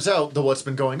 Turns out that what's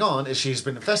been going on is she's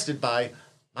been infested by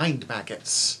mind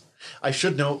maggots. I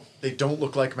should note, they don't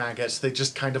look like maggots, they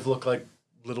just kind of look like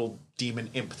little demon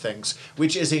imp things,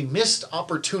 which is a missed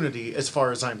opportunity as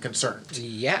far as I'm concerned.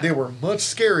 Yeah. They were much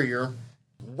scarier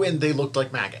when they looked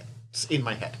like maggots in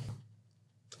my head.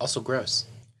 Also gross.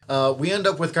 We end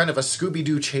up with kind of a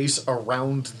Scooby-Doo chase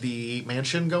around the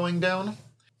mansion going down.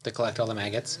 To collect all the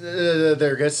maggots.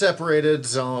 They get separated.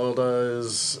 Zelda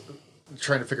is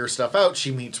trying to figure stuff out.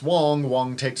 She meets Wong.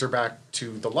 Wong takes her back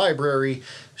to the library.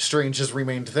 Strange has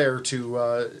remained there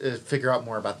to figure out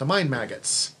more about the mind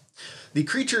maggots. The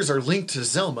creatures are linked to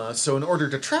Zelma, so in order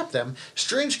to trap them,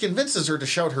 Strange convinces her to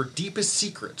shout her deepest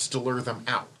secrets to lure them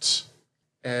out.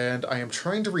 And I am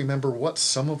trying to remember what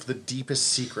some of the deepest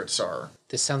secrets are.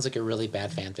 This sounds like a really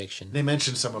bad fan fiction. They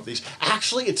mention some of these.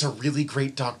 Actually, it's a really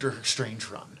great Doctor Strange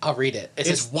run. I'll read it.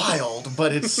 It's wild,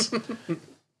 but it's...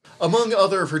 Among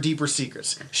other of her deeper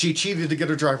secrets, she cheated to get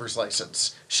her driver's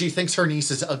license. She thinks her niece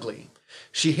is ugly.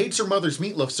 She hates her mother's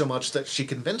meatloaf so much that she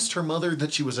convinced her mother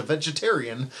that she was a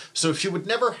vegetarian, so she would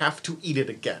never have to eat it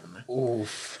again.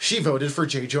 Oof. She voted for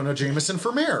J. Jonah Jameson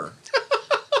for mayor.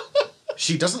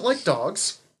 She doesn't like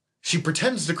dogs. She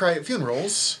pretends to cry at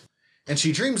funerals. And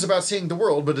she dreams about seeing the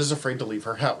world, but is afraid to leave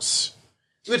her house.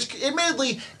 Which,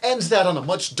 admittedly, ends that on a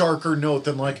much darker note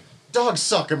than, like, dogs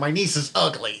suck and my niece is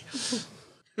ugly.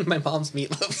 My mom's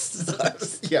meatloaf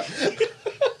sucks. Yeah.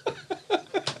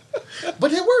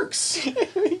 But it works.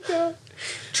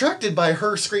 Attracted by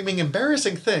her screaming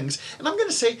embarrassing things, and I'm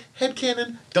gonna say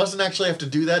headcanon doesn't actually have to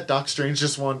do that. Doc Strange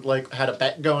just had a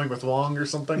bet going with Wong or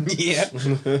something. Yeah.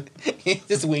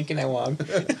 Just winking at Wong.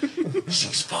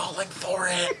 She's falling for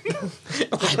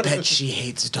it. I bet she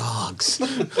hates dogs.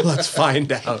 Let's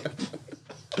find out.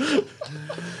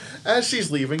 As she's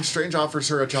leaving, Strange offers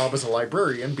her a job as a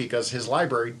librarian because his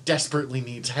library desperately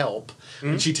needs help.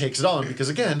 And she takes it on because,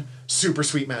 again, super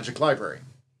sweet magic library.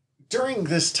 During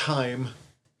this time,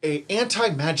 a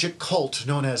anti-magic cult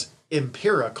known as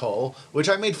Empirical, which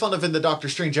I made fun of in the Doctor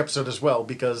Strange episode as well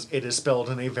because it is spelled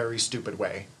in a very stupid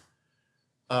way,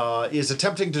 is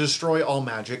attempting to destroy all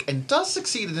magic and does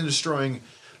succeed in destroying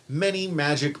many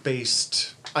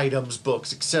magic-based items,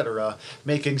 books, etc.,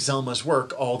 making Zelma's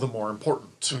work all the more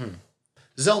important.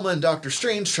 Zelma and Doctor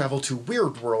Strange travel to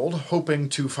Weird World, hoping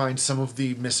to find some of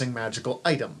the missing magical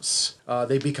items.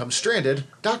 They become stranded,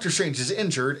 Doctor Strange is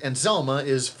injured, and Zelma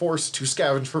is forced to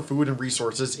scavenge for food and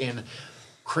resources in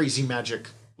crazy magic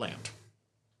land.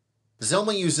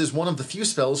 Zelma uses one of the few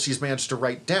spells she's managed to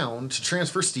write down to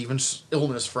transfer Stephen's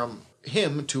illness from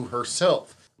him to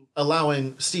herself,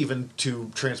 allowing Stephen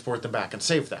to transport them back and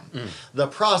save them. The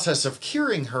process of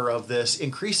curing her of this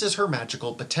increases her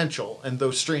magical potential, and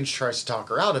though Strange tries to talk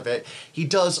her out of it, he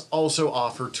does also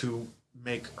offer to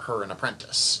make her an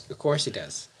apprentice. Of course he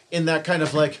does. In that kind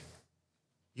of like,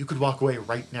 you could walk away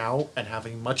right now and have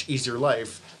a much easier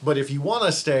life, but if you want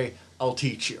to stay, I'll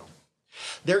teach you.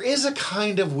 There is a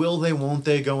kind of will they, won't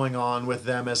they going on with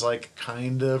them as, like,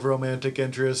 kind of romantic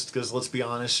interest, because let's be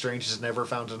honest, Strange has never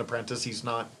found an apprentice he's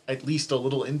not at least a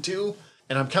little into.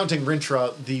 And I'm counting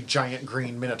Rintra, the giant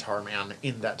green Minotaur man,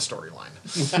 in that storyline.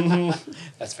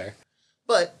 That's fair.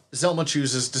 But Zelma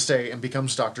chooses to stay and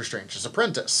becomes Doctor Strange's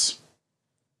apprentice.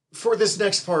 For this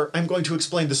next part, I'm going to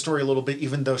explain the story a little bit,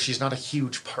 even though she's not a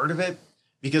huge part of it,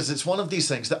 because it's one of these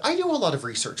things that I do a lot of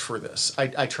research for this.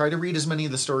 I try to read as many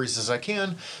of the stories as I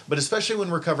can, but especially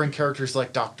when we're covering characters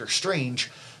like Doctor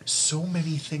Strange, so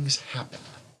many things happen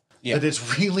that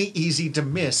it's really easy to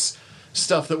miss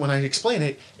stuff that when I explain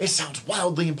it, it sounds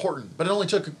wildly important, but it only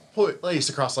took place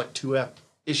across like 2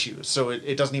 issues, so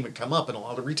it doesn't even come up in a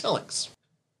lot of retellings.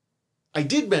 I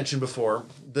did mention before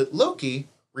that Loki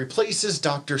replaces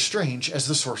Doctor Strange as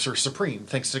the Sorcerer Supreme,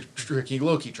 thanks to tricky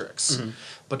Loki tricks.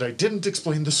 But I didn't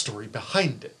explain the story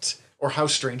behind it, or how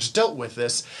Strange dealt with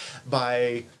this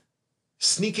by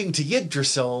sneaking to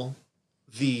Yggdrasil,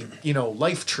 the,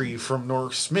 life tree from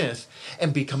Norse myth,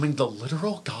 and becoming the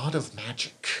literal god of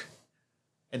magic.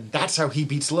 And that's how he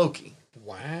beats Loki.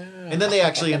 Wow. And then they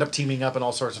actually end up teaming up and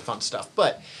all sorts of fun stuff.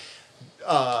 But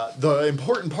the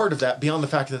important part of that, beyond the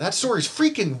fact that that story's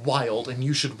freaking wild and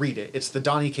you should read it, it's the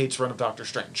Donny Cates run of Doctor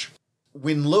Strange.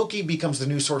 When Loki becomes the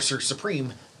new Sorcerer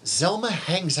Supreme, Zelma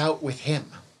hangs out with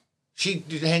him. She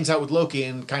hangs out with Loki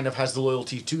and kind of has the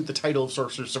loyalty to the title of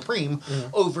Sorcerer Supreme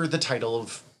over the title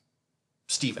of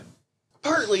Steven.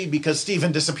 Partly because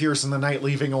Steven disappears in the night,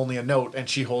 leaving only a note, and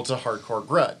she holds a hardcore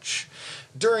grudge.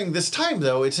 During this time,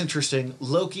 though, it's interesting,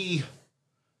 Loki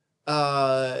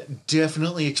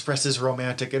definitely expresses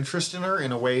romantic interest in her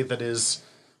in a way that is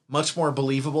much more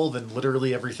believable than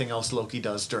literally everything else Loki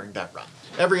does during that run.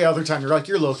 Every other time you're like,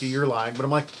 you're Loki, you're lying, but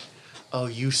I'm like, oh,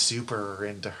 you super are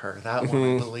into her. That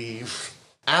one I believe.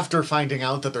 After finding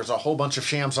out that there's a whole bunch of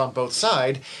shams on both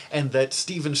sides, and that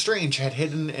Stephen Strange had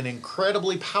hidden an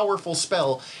incredibly powerful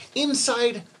spell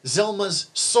inside Zelma's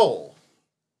soul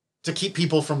to keep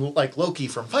people from, like Loki,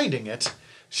 from finding it,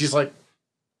 she's like,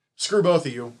 screw both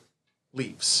of you.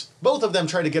 Leaves. Both of them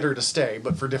try to get her to stay,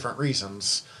 but for different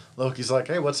reasons. Loki's like,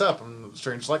 hey, what's up? And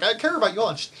Strange's like, I care about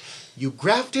you. You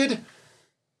grafted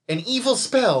an evil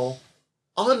spell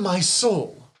on my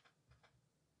soul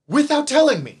without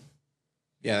telling me.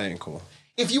 Yeah, that ain't cool.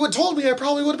 If you had told me, I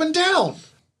probably would have been down.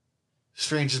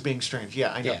 Strange is being strange.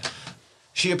 Yeah, I know. Yeah.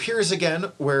 She appears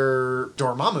again where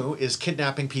Dormammu is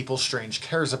kidnapping people Strange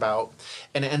cares about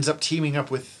and ends up teaming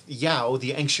up with Yao,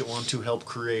 the Ancient One, to help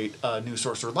create a new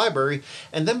sorcerer library,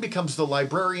 and then becomes the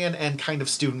librarian and kind of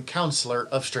student counselor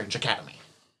of Strange Academy.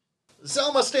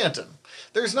 Zelma Stanton.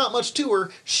 There's not much to her.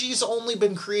 She's only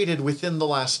been created within the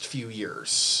last few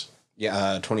years.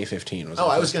 Yeah, 2015 was. Oh,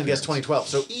 I was going to guess 2012,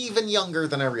 so even younger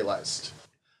than I realized.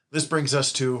 This brings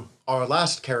us to our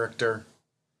last character,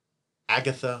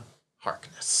 Agatha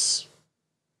Harkness.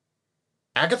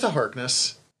 Agatha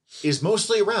Harkness is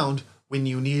mostly around when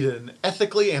you need an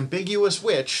ethically ambiguous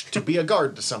witch to be a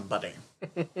guard to somebody.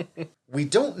 We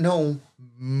don't know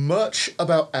much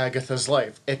about Agatha's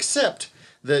life, except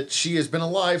that she has been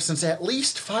alive since at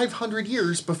least 500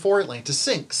 years before Atlantis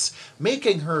sinks,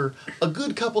 making her a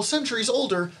good couple centuries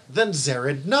older than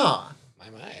Zared Na.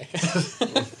 My.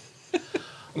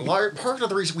 Part of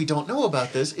the reason we don't know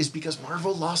about this is because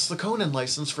Marvel lost the Conan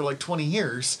license for like 20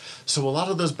 years, so a lot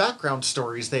of those background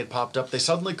stories they had popped up, they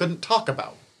suddenly couldn't talk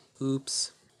about.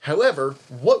 Oops. However,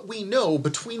 what we know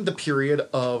between the period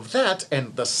of that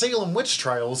and the Salem witch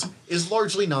trials is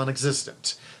largely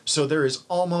non-existent. So there is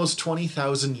almost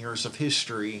 20,000 years of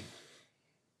history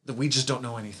that we just don't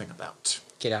know anything about.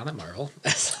 Get out of Marvel.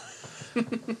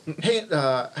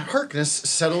 Harkness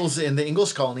settles in the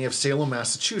English colony of Salem,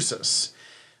 Massachusetts,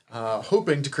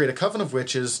 hoping to create a coven of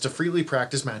witches to freely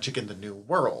practice magic in the New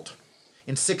World.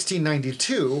 In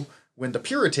 1692, when the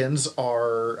Puritans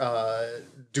are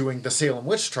doing the Salem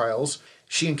witch trials,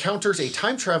 she encounters a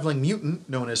time-traveling mutant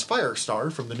known as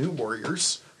Firestar from the New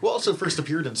Warriors, who also first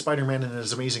appeared in Spider-Man and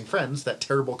His Amazing Friends, that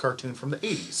terrible cartoon from the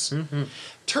 80s. Mm-hmm.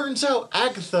 Turns out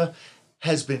Agatha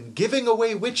has been giving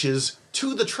away witches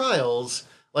to the trials,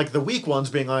 like the weak ones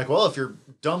being like, well, if you're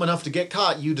dumb enough to get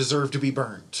caught, you deserve to be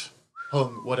burned.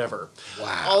 Whatever.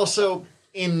 Wow. Also,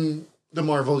 in the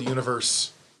Marvel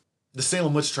Universe, the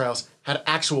Salem witch trials had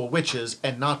actual witches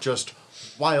and not just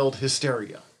wild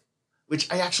hysteria. Which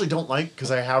I actually don't like,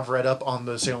 because I have read up on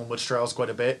the Salem witch trials quite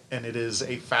a bit, and it is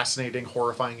a fascinating,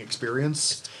 horrifying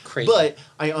experience. Crazy. But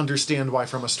I understand why,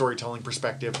 from a storytelling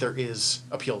perspective, there is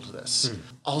appeal to this.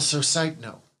 Also, side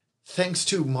note, thanks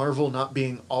to Marvel not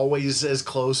being always as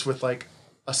close with, like,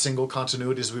 a single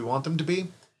continuity as we want them to be,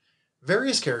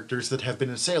 various characters that have been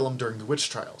in Salem during the witch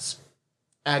trials.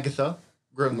 Agatha,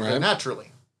 grown there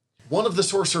naturally. One of the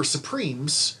Sorcerer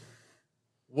Supremes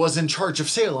was in charge of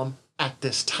Salem at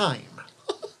this time.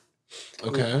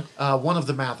 Okay. One of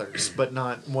the Mathers, but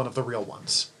not one of the real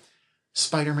ones.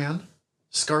 Spider-Man,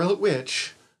 Scarlet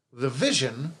Witch, the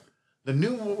Vision, the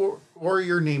new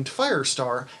warrior named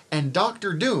Firestar, and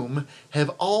Doctor Doom have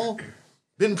all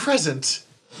been present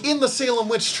in the Salem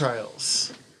witch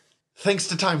trials. Thanks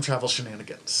to time travel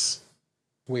shenanigans.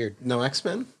 Weird. No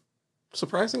X-Men?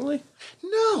 Surprisingly?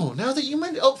 No, now that you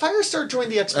mentioned... Oh, Firestar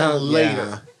joined the X-Men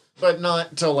later. But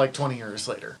not till like 20 years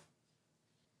later.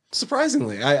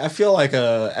 Surprisingly. I feel like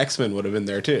X-Men would have been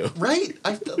there too. Right?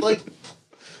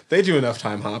 They do enough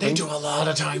time hopping. They do a lot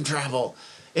of time travel.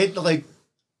 It, like,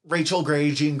 Rachel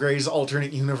Gray, Jean Grey's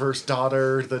alternate universe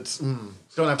daughter, that's... don't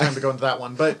have time to go into that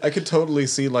one, but... I could totally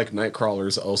see, like,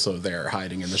 Nightcrawler's also there,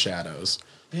 hiding in the shadows.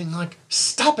 Being like,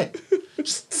 stop it!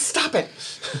 Just stop it!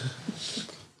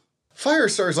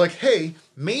 Firestar's like, hey,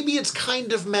 maybe it's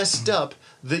kind of messed up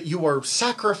that you are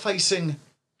sacrificing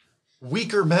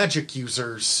weaker magic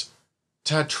users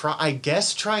to try...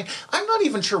 I'm not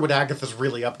even sure what Agatha's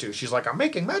really up to. She's like, I'm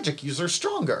making magic users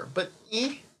stronger, but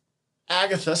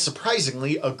Agatha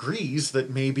surprisingly agrees that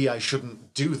maybe I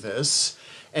shouldn't do this,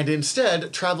 and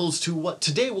instead travels to what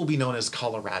today will be known as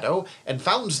Colorado, and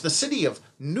founds the city of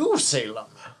New Salem,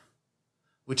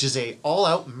 which is a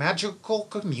all-out magical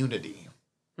community.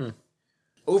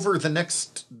 Over the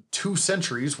next 2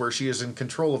 centuries, where she is in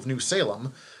control of New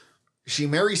Salem, she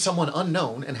marries someone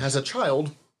unknown and has a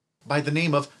child by the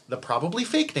name of, the probably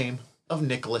fake name, of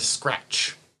Nicholas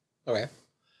Scratch. Okay.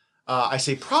 I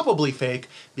say probably fake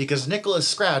because Nicholas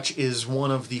Scratch is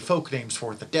one of the folk names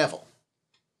for the devil.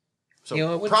 So You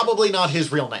know, it would- probably not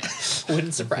his real name.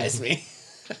 Wouldn't surprise me.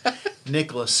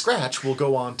 Nicholas Scratch will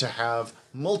go on to have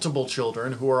multiple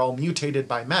children who are all mutated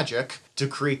by magic to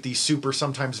create the super,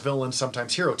 sometimes villain,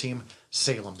 sometimes hero team,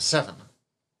 Salem 7.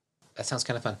 That sounds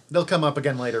kind of fun. They'll come up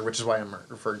again later, which is why I'm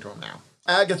referring to them now.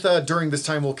 Agatha, during this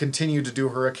time, will continue to do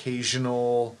her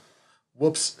occasional,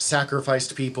 whoops,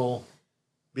 sacrificed people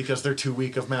because they're too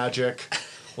weak of magic.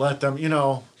 Let them,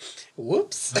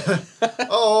 Whoops.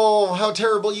 oh, how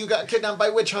terrible, you got kidnapped by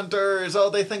witch hunters. Oh,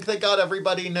 they think they got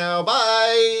everybody now.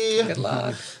 Bye! Good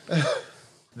luck.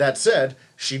 That said,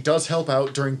 she does help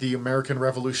out during the American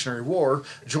Revolutionary War,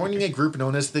 joining a group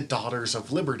known as the Daughters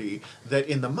of Liberty, that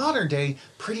in the modern day,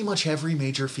 pretty much every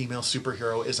major female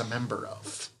superhero is a member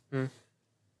of.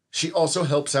 She also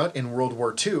helps out in World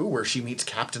War II, where she meets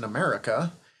Captain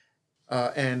America,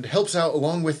 and helps out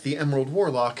along with the Emerald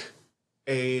Warlock,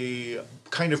 a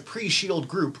kind of pre-SHIELD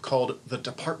group called the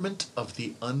Department of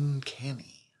the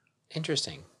Uncanny.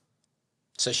 Interesting.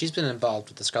 So she's been involved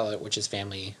with the Scarlet Witch's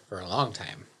family for a long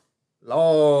time.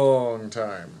 Long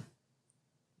time.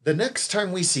 The next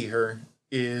time we see her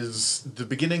is the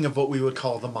beginning of what we would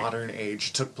call the modern age.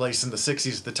 It took place in the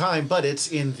 60s at the time, but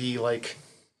it's in the,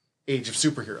 age of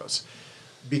superheroes.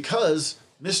 Because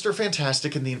Mr.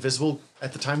 Fantastic and the Invisible,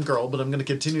 at the time girl, but I'm going to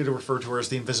continue to refer to her as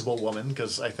the Invisible Woman,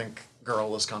 because I think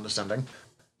girl is condescending,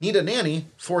 need a nanny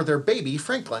for their baby,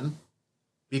 Franklin,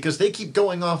 because they keep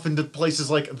going off into places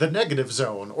like the Negative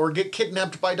Zone, or get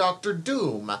kidnapped by Doctor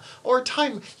Doom, or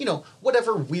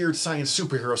whatever weird science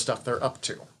superhero stuff they're up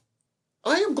to.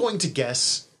 I am going to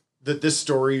guess that this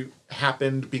story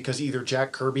happened because either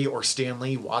Jack Kirby or Stan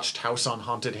Lee watched House on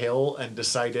Haunted Hill and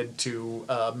decided to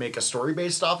make a story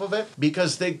based off of it,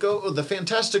 because the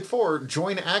Fantastic Four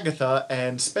join Agatha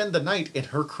and spend the night in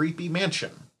her creepy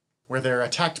mansion, where they're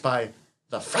attacked by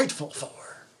the Frightful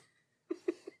Four.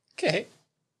 Okay.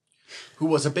 Who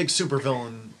was a big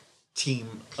supervillain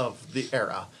team of the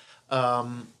era.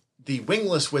 The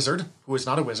Wingless Wizard, who is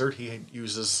not a wizard, he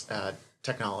uses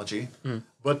technology,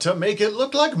 but to make it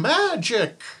look like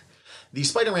magic. The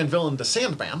Spider-Man villain, the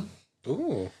Sandman.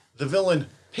 Ooh. The villain,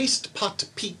 Paste Pot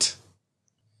Pete.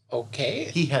 Okay.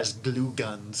 He has glue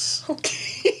guns.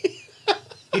 Okay.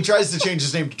 He tries to change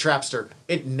his name to Trapster.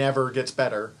 It never gets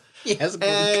better. He has glue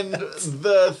And guns.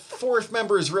 the 4th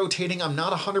member is rotating. I'm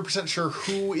not 100% sure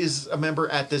who is a member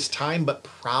at this time, but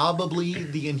probably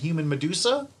the Inhuman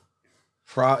Medusa.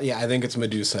 Yeah, I think it's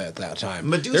Medusa at that time.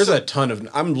 Medusa- There's a ton of...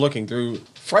 I'm looking through...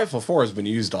 Frightful Four has been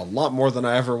used a lot more than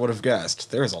I ever would have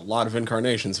guessed. There's a lot of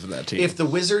incarnations for that team. If the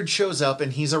Wizard shows up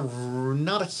and he's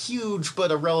not a huge,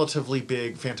 but a relatively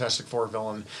big Fantastic Four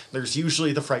villain, there's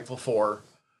usually the Frightful Four,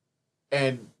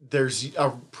 and there's a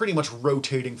pretty much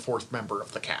rotating 4th member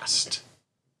of the cast.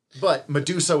 But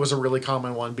Medusa was a really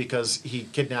common one because he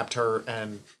kidnapped her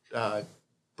and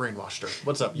brainwashed her.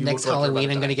 What's up? You Next look like you're Halloween,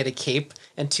 about I'm to going to die. get a cape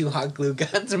and 2 hot glue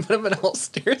guns and put them in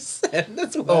holsters. And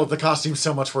that's what. Oh, the costume's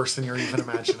so much worse than you're even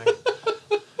imagining.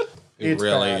 it It's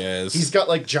really bad. is. He's got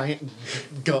giant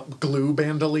glue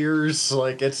bandoliers.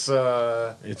 It's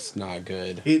It's not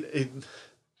good.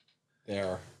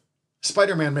 There.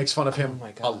 Spider-Man makes fun of him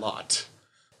my God. a lot.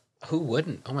 Who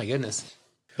wouldn't? Oh my goodness.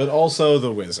 But also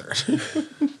the Wizard.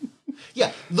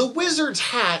 Yeah, the Wizard's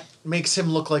hat makes him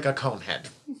look like a conehead.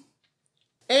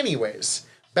 Anyways,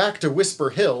 back to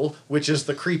Whisper Hill, which is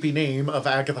the creepy name of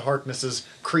Agatha Harkness's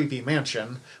creepy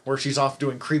mansion, where she's off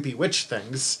doing creepy witch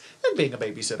things and being a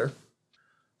babysitter.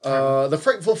 The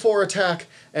Frightful Four attack,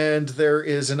 and there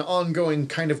is an ongoing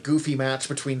kind of goofy match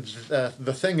between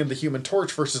the Thing and the Human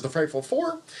Torch versus the Frightful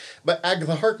Four, but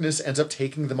Agatha Harkness ends up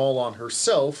taking them all on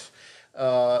herself,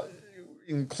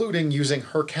 including using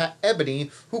her cat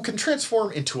Ebony, who can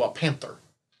transform into a panther.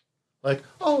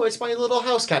 Oh, it's my little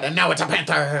house cat, and now it's a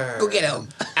panther! Go get him.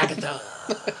 Agatha!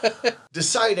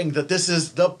 Deciding that this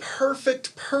is the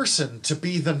perfect person to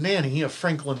be the nanny of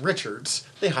Franklin Richards,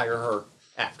 they hire her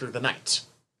after the night.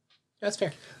 That's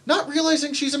fair. Not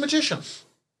realizing she's a magician.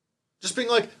 Just being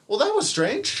like, well, that was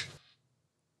strange.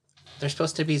 They're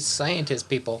supposed to be scientist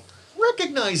people.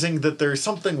 Recognizing that there's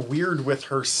something weird with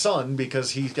her son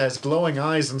because he has glowing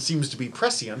eyes and seems to be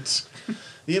prescient,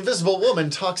 the Invisible Woman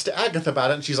talks to Agatha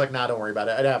about it, and she's like, nah, don't worry about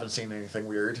it. I haven't seen anything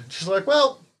weird. She's like,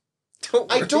 well,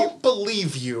 I don't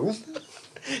believe you,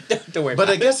 Don't worry but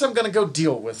about I guess I'm going to go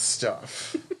deal with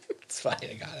stuff. It's fine.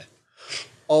 I got it.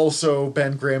 Also,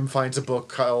 Ben Grimm finds a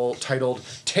book titled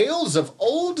Tales of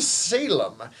Old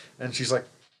Salem. And she's like,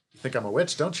 you think I'm a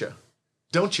witch, don't you?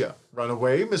 Don't you? Run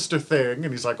away, Mr. Thing.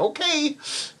 And he's like, okay.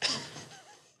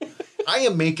 I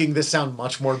am making this sound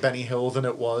much more Benny Hill than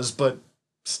it was, but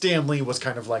Stan Lee was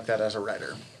kind of like that as a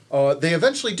writer. They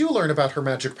eventually do learn about her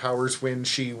magic powers when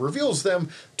she reveals them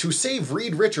to save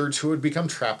Reed Richards, who had become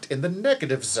trapped in the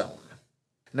negative zone.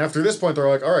 And after this point, they're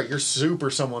like, all right, you're super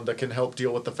someone that can help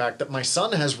deal with the fact that my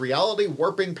son has reality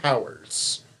warping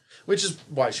powers, which is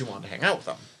why she wanted to hang out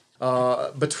with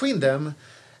them. Between them,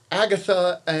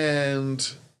 Agatha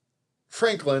and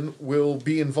Franklin will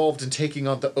be involved in taking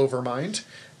on the Overmind.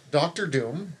 Dr.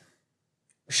 Doom,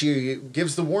 she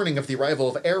gives the warning of the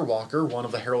arrival of Airwalker, one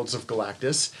of the Heralds of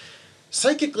Galactus,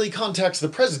 psychically contacts the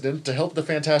President to help the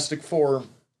Fantastic Four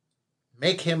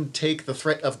make him take the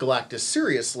threat of Galactus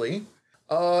seriously,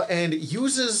 and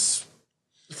uses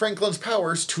Franklin's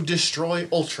powers to destroy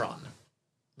Ultron,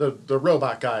 the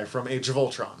robot guy from Age of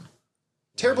Ultron.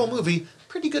 Terrible movie,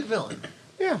 pretty good villain.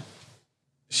 Yeah.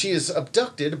 She is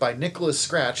abducted by Nicholas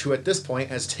Scratch, who at this point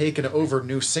has taken over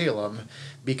New Salem,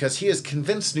 because he has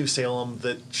convinced New Salem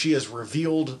that she has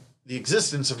revealed the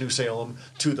existence of New Salem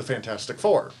to the Fantastic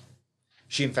Four.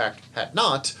 She, in fact, had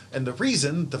not, and the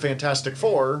reason the Fantastic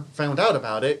Four found out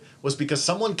about it was because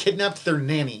someone kidnapped their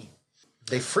nanny.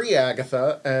 They free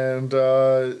Agatha,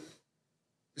 and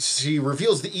she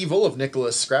reveals the evil of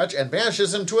Nicholas Scratch and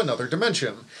banishes him to another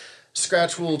dimension.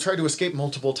 Scratch will try to escape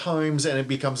multiple times, and it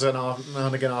becomes an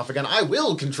on again, off again. I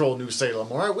will control New Salem,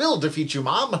 or I will defeat you,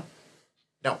 Mom.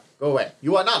 No, go away.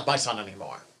 You are not my son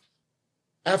anymore.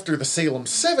 After the Salem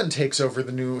 7 takes over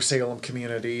the New Salem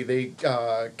community, they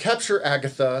capture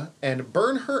Agatha and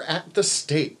burn her at the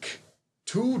stake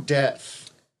to death.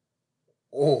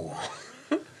 Oh.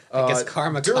 I guess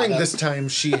karma during this time,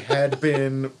 she had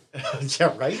been...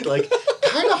 yeah, right? Like,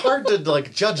 kind of hard to,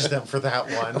 like, judge them for that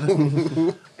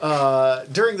one.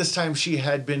 During this time, she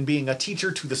had been being a teacher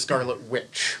to the Scarlet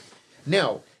Witch.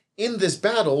 Now, in this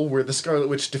battle where the Scarlet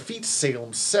Witch defeats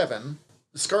Salem 7,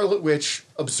 the Scarlet Witch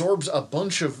absorbs a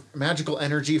bunch of magical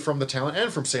energy from the town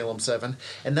and from Salem 7,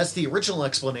 and that's the original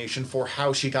explanation for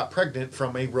how she got pregnant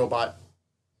from a robot.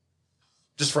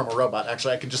 Just from a robot,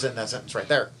 actually. I can just end that sentence right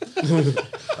there.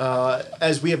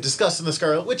 As we have discussed in the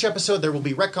Scarlet Witch episode, there will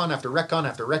be retcon after retcon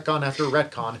after retcon after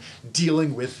retcon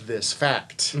dealing with this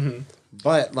fact. Mm-hmm.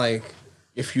 But, like,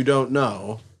 if you don't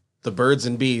know, the birds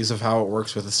and bees of how it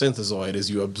works with a synthezoid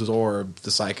is you absorb the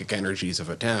psychic energies of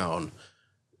a town.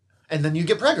 And then you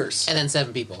get preggers. And then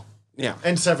 7 people. Yeah.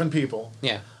 And 7 people.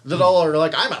 Yeah. That all are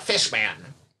like, I'm a fish man.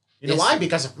 You know why?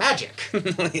 Because of magic.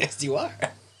 Yes, you are.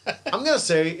 I'm going to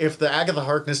say, if the Agatha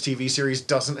Harkness TV series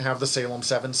doesn't have the Salem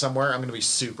 7 somewhere, I'm going to be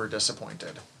super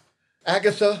disappointed.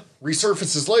 Agatha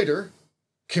resurfaces later,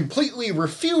 completely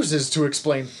refuses to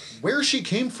explain where she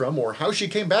came from or how she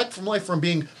came back from life from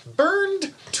being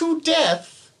burned to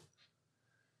death,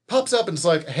 pops up and is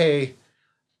like, hey,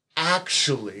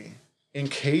 actually, in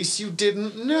case you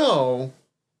didn't know,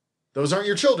 those aren't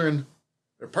your children.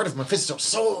 They're part of Mephisto's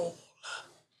soul.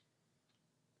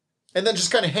 And then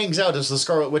just kind of hangs out as the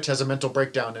Scarlet Witch has a mental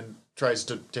breakdown and tries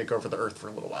to take over the Earth for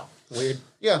a little while. Weird.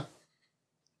 Yeah.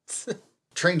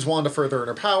 Trains Wanda further in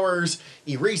her powers,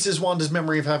 erases Wanda's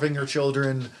memory of having her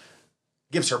children,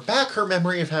 gives her back her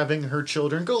memory of having her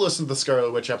children. Go listen to the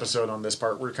Scarlet Witch episode on this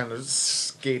part. We're kind of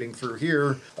skating through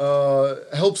here.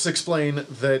 Helps explain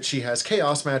that she has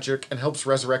chaos magic and helps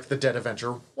resurrect the dead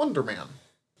Avenger Wonder Man.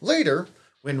 Later,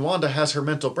 when Wanda has her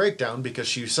mental breakdown because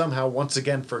she somehow once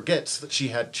again forgets that she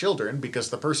had children because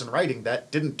the person writing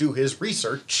that didn't do his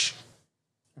research,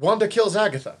 Wanda kills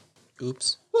Agatha.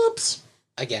 Oops. Whoops.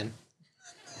 Again.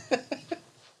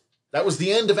 That was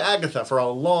the end of Agatha for a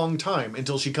long time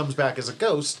until she comes back as a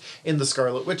ghost in the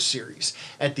Scarlet Witch series.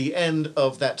 At the end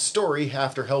of that story,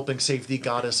 after helping save the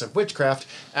goddess of witchcraft,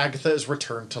 Agatha is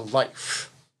returned to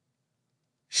life.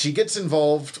 She gets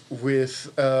involved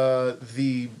with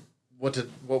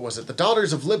what was it? The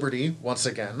Daughters of Liberty, once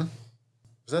again.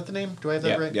 Is that the name? Do I have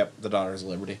that right? Yep, the Daughters of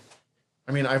Liberty.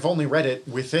 I mean, I've only read it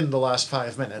within the last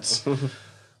 5 minutes.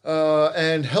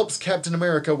 And helps Captain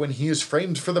America when he is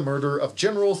framed for the murder of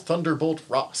General Thunderbolt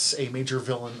Ross, a major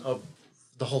villain of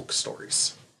the Hulk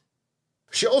stories.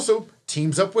 She also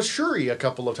teams up with Shuri a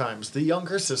couple of times, the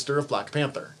younger sister of Black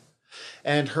Panther.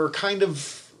 And her kind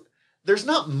of... There's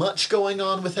not much going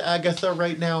on with Agatha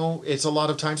right now. It's a lot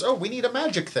of times, oh, we need a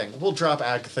magic thing. We'll drop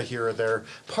Agatha here or there.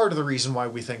 Part of the reason why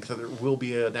we think that there will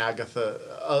be an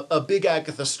Agatha, a big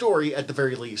Agatha story at the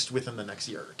very least within the next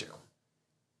year or two.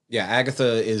 Yeah,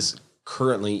 Agatha is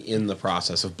currently in the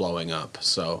process of blowing up,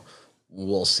 so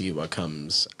we'll see what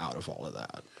comes out of all of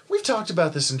that. We've talked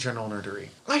about this in General Nerdery.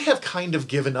 I have kind of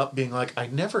given up being like, I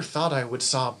never thought I would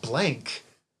see blank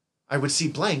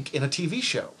in a TV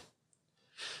show.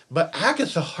 But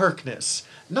Agatha Harkness,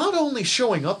 not only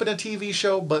showing up in a TV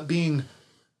show, but being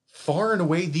far and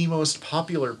away the most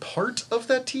popular part of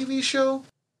that TV show.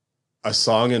 A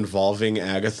song involving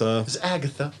Agatha Is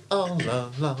Agatha all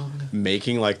along.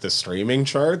 making like the streaming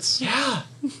charts? Yeah.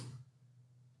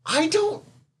 I don't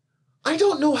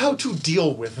know how to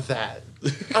deal with that.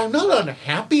 I'm not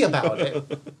unhappy about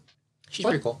it, She's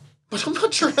pretty cool. but I'm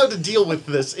not sure how to deal with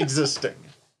this existing.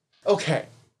 Okay.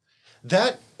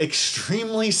 That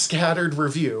extremely scattered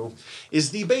review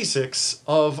is the basics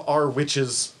of our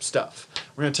witches stuff.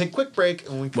 We're going to take a quick break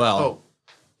and we can... Well,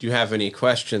 do you have any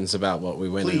questions about what we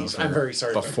went Please, over I'm very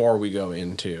sorry. before we go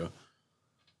into...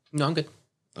 No, I'm good.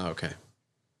 Okay.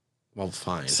 Well,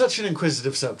 fine. Such an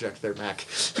inquisitive subject there, Mac.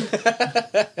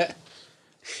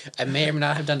 I may or may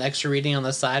not have done extra reading on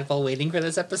the side while waiting for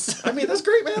this episode. I mean, that's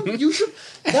great, man. You should...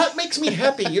 That makes me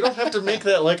happy. You don't have to make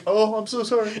that like, oh, I'm so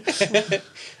sorry.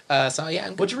 So yeah,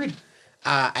 What'd you read?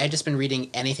 I've just been reading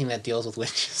anything that deals with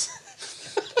witches.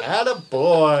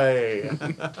 Attaboy.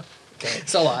 Okay.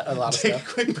 It's a lot of Take a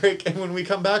stuff. quick break, and when we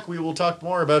come back, we will talk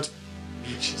more about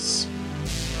beaches.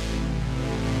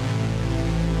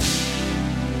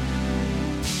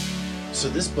 So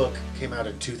this book came out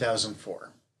in 2004.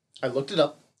 I looked it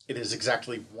up. It is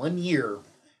exactly 1 year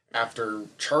after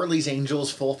Charlie's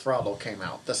Angels Full Throttle came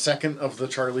out, the second of the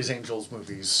Charlie's Angels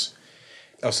movies.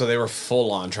 Oh, so they were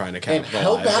full on trying to And capitalize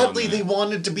how on badly that they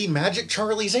wanted to be Magic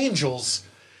Charlie's Angels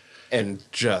and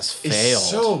just is failed.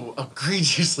 so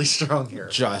egregiously strong here.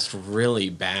 Just really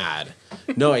bad.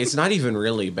 No, it's not even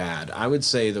really bad. I would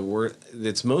say the word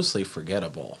it's mostly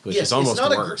forgettable, which Yes, is almost it's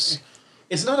not worse.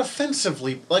 It's not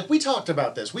offensively, like we talked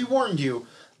about this. We warned you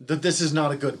that this is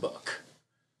not a good book.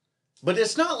 But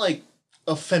it's not like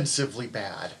offensively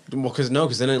bad. Well, because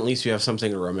then at least you have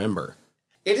something to remember.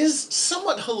 It is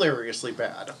somewhat hilariously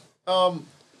bad.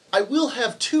 I will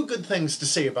have two good things to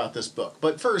say about this book.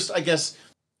 But first, I guess,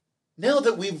 now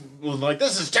that we've, like,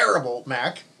 this is terrible,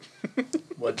 Mac.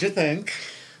 What'd you think?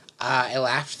 I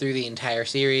laughed through the entire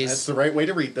series. That's the right way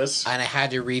to read this. And I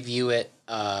had to review it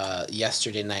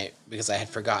yesterday night because I had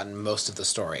forgotten most of the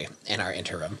story in our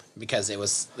interim. Because it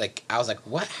was like, I was like,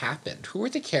 what happened? Who were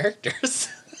the characters?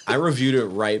 I reviewed it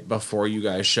right before you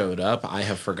guys showed up. I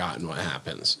have forgotten what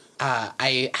happens.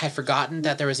 I had forgotten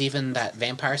that there was even that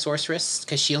vampire sorceress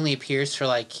because she only appears for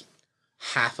like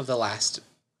half of the last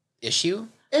issue.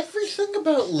 Everything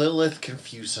about Lilith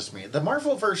confuses me. The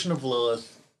Marvel version of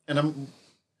Lilith, and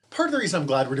part of the reason I'm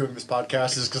glad we're doing this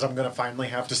podcast is because I'm going to finally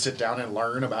have to sit down and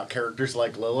learn about characters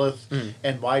like Lilith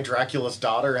and why Dracula's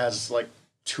daughter has like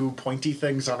two pointy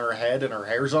things on her head and her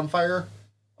hair's on fire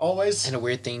always. And a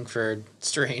weird thing for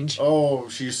Strange, Oh,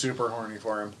 she's super horny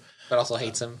for him. but also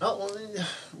hates him. Oh, well,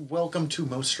 welcome to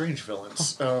most strange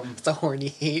villains. It's a horny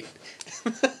hate.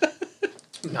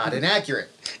 Not inaccurate.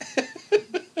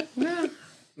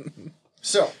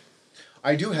 So,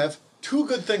 I do have two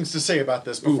good things to say about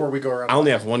this before we go around. I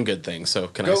only have one good thing, so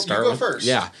can Go- I you start? go with- first.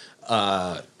 Yeah.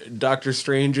 Doctor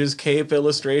Strange's cape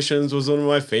illustrations was one of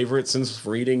my favorites since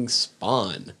reading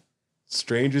Spawn.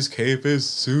 Strange's cape is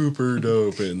super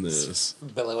dope in this.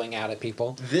 Billowing out at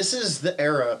people. This is the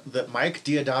era that Mike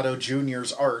Diodato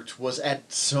Jr.'s art was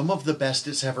at some of the best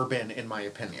it's ever been, in my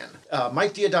opinion.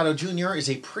 Mike Diodato Jr. is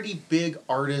a pretty big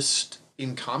artist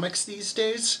in comics these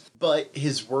days, but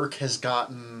his work has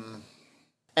gotten,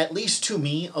 at least to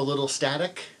me, a little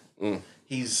static.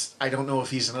 I don't know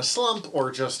if he's in a slump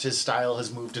or just his style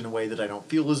has moved in a way that I don't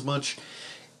feel as much.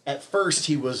 At first,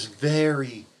 he was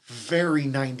very, very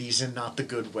 90s in not the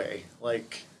good way.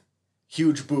 Like,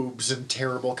 huge boobs and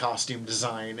terrible costume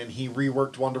design, and he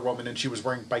reworked Wonder Woman and she was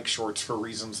wearing bike shorts for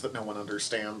reasons that no one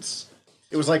understands.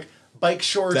 It was like bike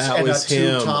shorts That and a was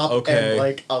tube him, top okay. and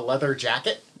like a leather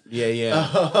jacket. Yeah.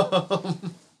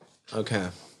 Okay.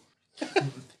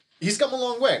 He's come a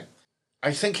long way.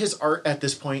 I think his art at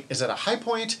this point is at a high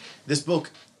point. This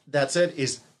book, that said,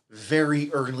 is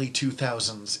very early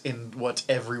 2000s in what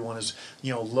everyone is,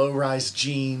 low-rise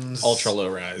jeans. Ultra low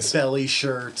rise. Belly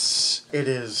shirts. It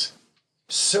is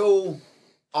so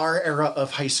our era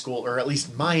of high school, or at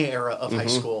least my era of high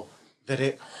school, that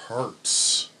it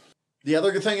hurts. The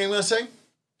other good thing I'm going to say,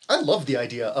 I love the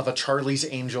idea of a Charlie's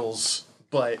Angels,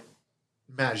 but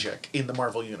magic in the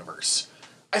Marvel Universe.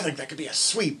 I think that could be a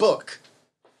sweet book.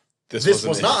 This wasn't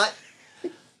was it. not.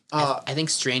 I think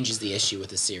Strange is the issue with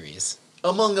the series.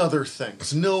 Among other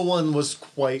things, no one was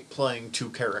quite playing to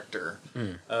character.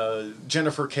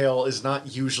 Jennifer Kale is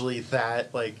not usually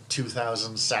that,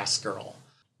 2000 sass girl.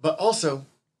 But also,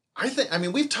 I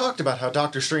mean, we've talked about how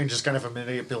Doctor Strange is kind of a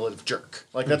manipulative jerk.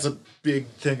 Like, that's a big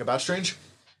thing about Strange.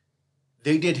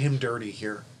 They did him dirty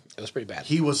here. It was pretty bad.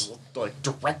 He was, like,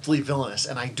 directly villainous,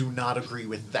 and I do not agree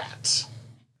with that.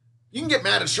 You can get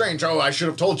mad at Strange, oh, I should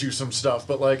have told you some stuff,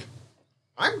 but, like,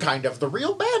 I'm kind of the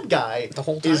real bad guy. The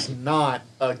whole time. Is not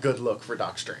a good look for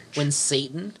Doc Strange. When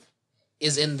Satan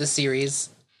is in the series,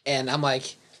 and I'm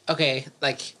like, okay,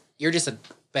 like, you're just a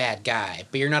bad guy,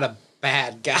 but you're not a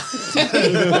bad guy.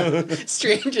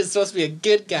 Strange is supposed to be a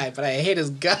good guy, but I hate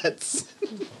his guts.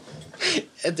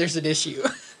 And there's an issue.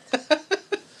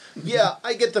 Yeah,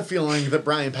 I get the feeling that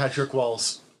Brian Patrick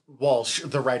Walsh,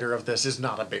 the writer of this, is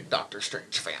not a big Doctor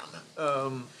Strange fan.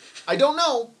 I don't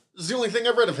know. It's the only thing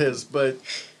I've read of his, but...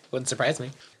 Wouldn't surprise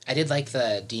me. I did like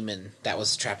the demon that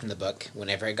was trapped in the book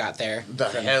whenever it got there. The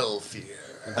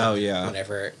Hellfear. Oh, yeah.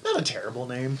 Whenever... Not a terrible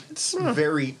name. It's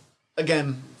very,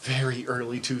 again, very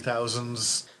early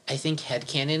 2000s. I think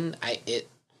headcanon,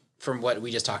 from what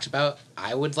we just talked about,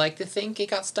 I would like to think it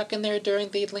got stuck in there during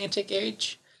the Atlantic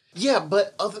Age. Yeah,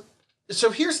 but...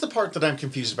 So here's the part that I'm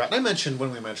confused about. And I mentioned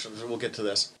when we mentioned this, we'll get to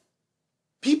this.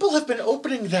 People have been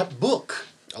opening that book...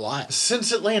 A lot.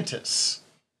 Since Atlantis.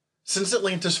 Since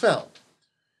Atlantis fell.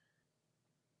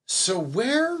 So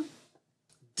where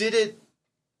did it...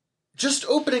 Just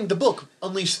opening the book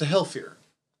unleash the Hellfear?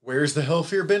 Where's the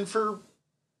Hellfear been for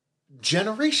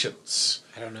generations?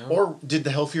 I don't know. Or did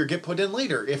the Hellfear get put in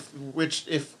later?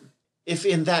 If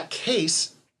in that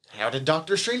case, how did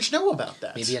Doctor Strange know about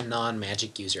that? Maybe a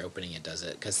non-magic user opening it does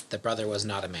it, because the brother was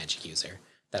not a magic user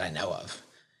that I know of.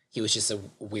 He was just a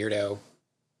weirdo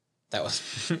that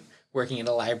was working in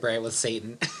a library with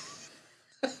Satan.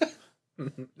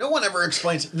 No one ever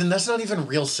explains. Then that's not even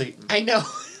real Satan. I know.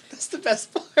 That's the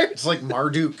best part. It's like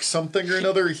Marduk something or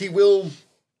another.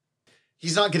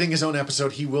 He's not getting his own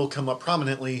episode. He will come up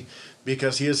prominently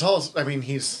because he is also, I mean,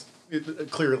 he's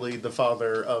clearly the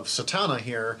father of Satana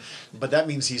here, but that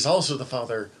means he's also the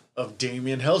father of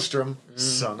Damien Hellstrom,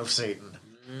 son of Satan.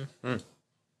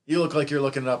 You look like you're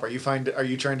looking it up. Are you trying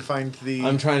to find the...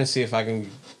 I'm trying to see if I can,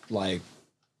 like,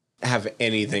 have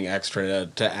anything extra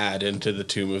to add into the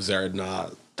Tomb of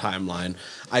Zeradnah timeline.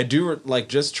 I do, like,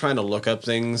 just trying to look up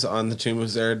things on the Tomb of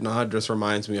Zeradnah just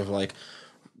reminds me of, like,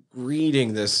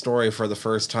 reading this story for the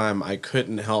first time. I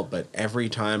couldn't help but every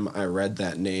time I read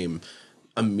that name,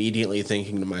 immediately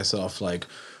thinking to myself, like,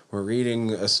 we're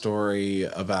reading a story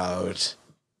about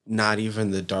not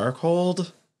even the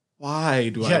Darkhold? Why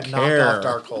do I care? Knock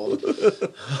off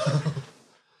Darkhold.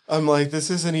 I'm like, this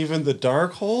isn't even the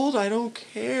Darkhold? I don't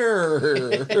care.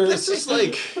 This is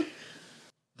like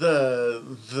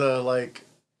the like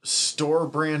store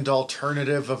brand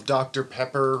alternative of Dr.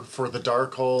 Pepper for the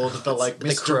Darkhold, the like The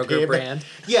Mr. Kroger Pibb. brand.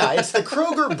 Yeah, it's the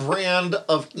Kroger brand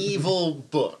of evil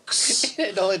books.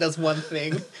 It only does one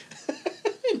thing.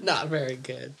 Not very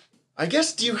good. I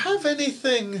guess, do you have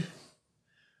anything...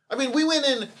 I mean, we went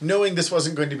in knowing this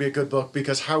wasn't going to be a good book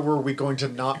because how were we going to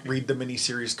not read the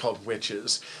miniseries called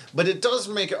Witches? But it does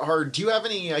make it hard. Do you have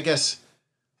any, I guess,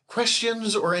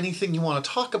 questions or anything you want to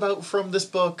talk about from this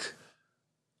book?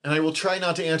 And I will try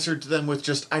not to answer to them with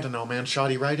just, I don't know, man,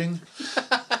 shoddy writing.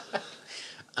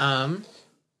 But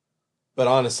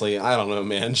honestly, I don't know,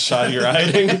 man. Shoddy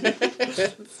writing.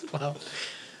 Well,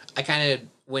 I kind of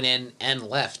went in and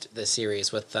left the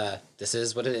series with this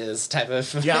is what it is type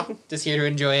of Yeah. just here to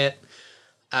enjoy it.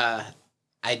 I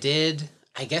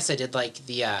guess I did like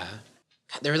the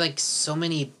there were like so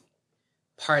many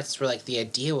parts where like the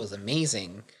idea was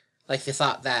amazing. Like they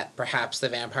thought that perhaps the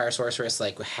vampire sorceress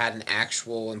like had an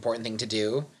actual important thing to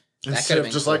do. Instead of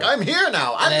just cool. like, I'm here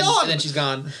now, I'm gone! And then she's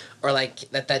gone. Or like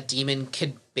that demon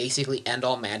could basically end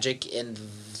all magic in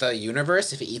the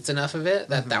universe if he eats enough of it.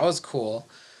 That was cool.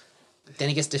 Then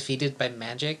he gets defeated by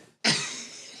magic.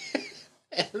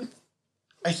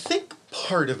 I think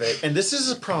part of it, and this is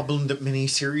a problem that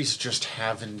miniseries just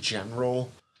have in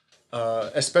general,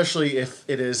 especially if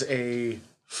it is a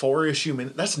 4-issue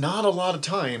minute, that's not a lot of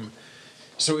time.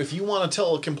 So if you want to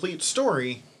tell a complete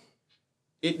story,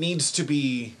 it needs to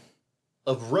be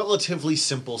a relatively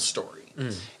simple story.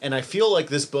 And I feel like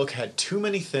this book had too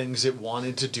many things it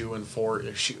wanted to do in 4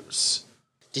 issues.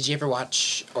 Did you ever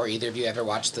watch, or either of you ever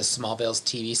watched the Smallville's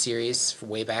TV series from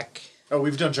way back? Oh,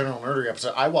 we've done General Nerdery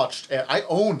episode. I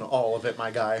own all of it,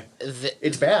 my guy.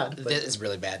 It's bad. But... It's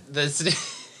really bad.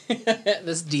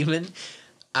 This demon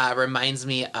reminds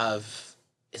me of,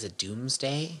 is it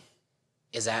Doomsday?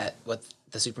 Is that what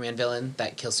the Superman villain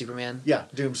that kills Superman? Yeah,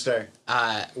 Doomsday.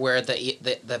 Where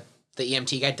the the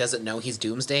EMT guy doesn't know he's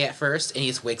Doomsday at first, and he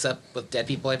just wakes up with dead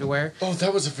people everywhere. Oh,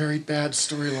 that was a very bad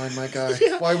storyline, my guy.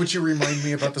 Why would you remind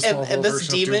me about the Smallville And this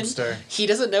version demon, of Doomsday? he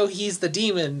doesn't know he's the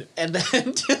demon, and then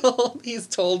until he's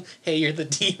told, "Hey, you're the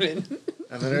demon."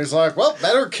 And then he's like, well,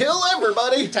 better kill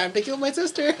everybody. Time to kill my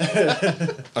sister.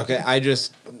 Okay, I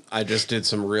just did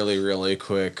some really, really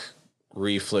quick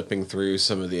reflipping through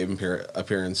some of the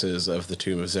appearances of the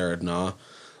Tomb of Zeradna.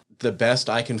 The best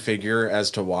I can figure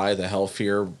as to why the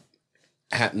Hellfear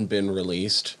hadn't been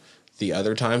released the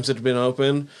other times it had been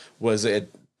open was they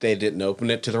didn't open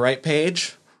it to the right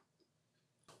page.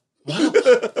 What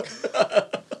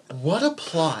a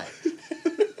plot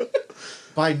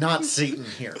by not Satan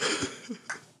here.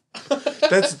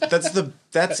 That's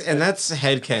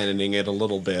headcanoning it a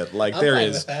little bit. Like I'm there fine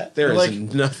is with that. there is Like,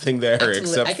 nothing there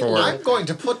except I can for live. I'm going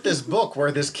to put this book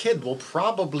where this kid will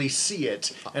probably see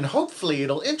it, and hopefully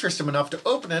it'll interest him enough to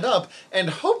open it up, and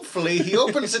hopefully he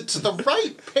opens it to the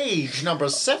right page, number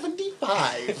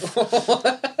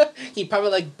 75. He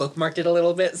probably like bookmarked it a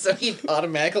little bit, so he'd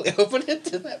automatically open it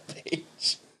to that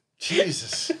page.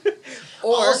 Jesus.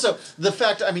 Or Also, the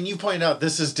fact, I mean, you pointed out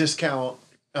this is discount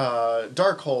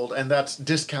Darkhold, and that's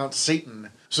discount Satan.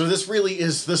 So this really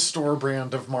is the store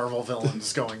brand of Marvel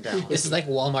villains going down. this is like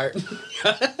Walmart.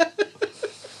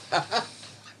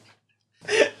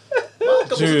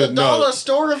 Welcome to the Dude, dollar no.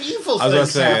 store of evil I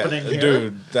was things gonna happening say, here.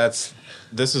 dude,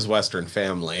 this is Western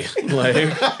Family.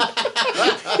 Like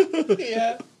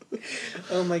Yeah.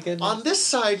 Oh my goodness. On this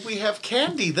side, we have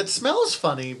candy that smells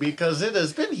funny because it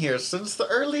has been here since the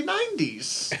early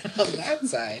 90s. On that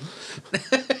side.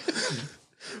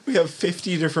 we have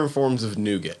 50 different forms of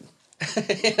nougat.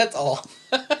 That's all.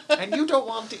 And you don't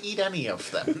want to eat any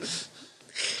of them.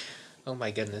 Oh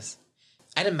my goodness.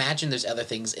 I'd imagine there's other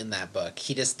things in that book.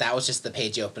 That was just the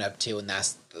page you open up to, and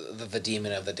that's the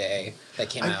demon of the day that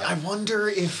came out. I wonder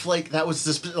if, like, that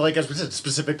was, like, as we said,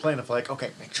 specific plan of, like, okay,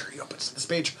 make sure he opens this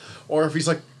page. Or if he's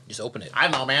like, Just open it. I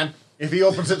don't know, man. If he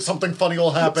opens it, something funny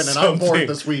will happen, and I'm Something. bored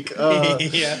this week.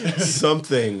 Yeah.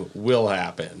 Something will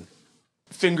happen.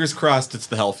 Fingers crossed it's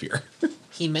the Hellfear.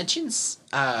 He mentions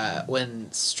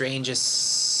when Strange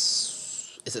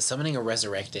is it summoning or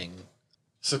resurrecting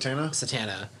Satana?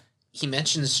 Satana? He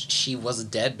mentions she was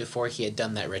dead before he had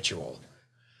done that ritual.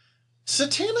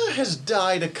 Satana has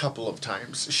died a couple of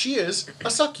times. She is a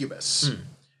succubus.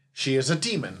 She is a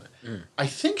demon. I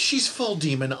think she's full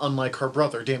demon, unlike her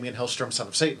brother, Damien Hellstrom, son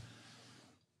of Satan.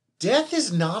 Death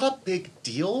is not a big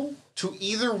deal to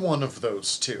either one of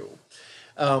those two.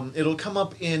 It'll come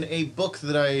up in a book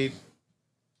that I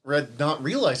read not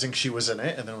realizing she was in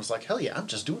it, and then was like, hell yeah, I'm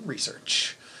just doing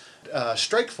research.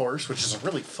 Strike Force, which is a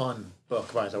really fun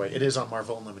book, by the way. It is on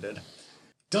Marvel Unlimited.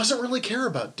 Doesn't really care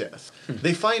about death.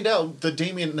 They find out that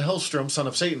Damien Hellstrom, son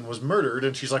of Satan, was murdered,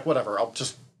 and she's like, whatever, I'll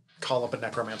just call up a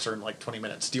necromancer in like 20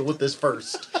 minutes. Deal with this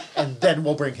first, and then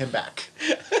we'll bring him back.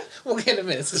 We'll get him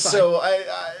in. It's fine. So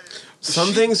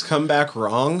Some things come back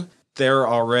wrong. They're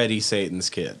already Satan's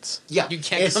kids. yeah, You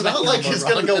can't it's come not back like no he's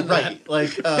more gonna go wrong than right.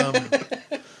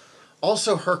 Like,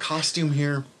 also her costume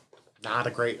here, not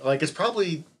a great. Like, it's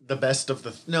probably the best of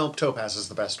the. No, Topaz is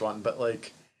the best one, but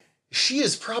like, she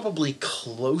is probably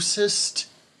closest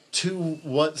to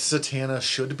what Satana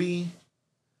should be,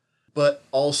 but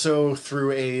also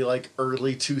through a like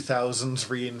early 2000s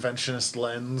reinventionist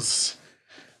lens.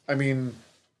 I mean,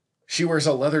 she wears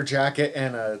a leather jacket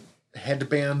and a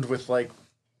headband with like.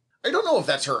 I don't know if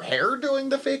that's her hair doing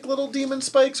the fake little demon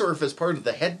spikes or if it's part of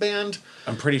the headband.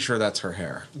 I'm pretty sure that's her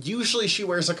hair. Usually she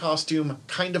wears a costume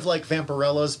kind of like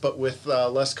Vampirella's, but with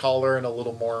less collar and a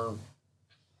little more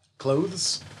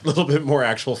clothes. A little bit more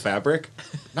actual fabric.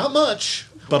 Not much.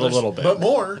 But a little bit. But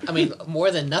more. I mean,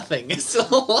 more than nothing is still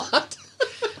a lot.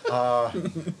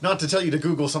 Not to tell you to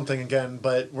Google something again,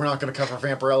 but we're not going to cover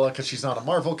Vampirella because she's not a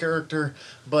Marvel character.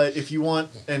 But if you want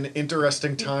an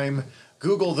interesting time,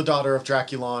 Google the daughter of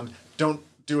Draculon. Don't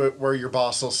do it where your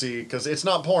boss will see, because it's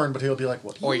not porn, but he'll be like,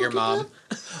 what? Are you Or your looking mom.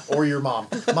 at?" Or your mom.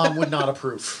 Mom would not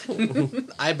approve.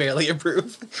 I barely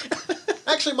approve.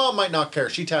 Actually, Mom might not care.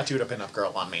 She tattooed a pinup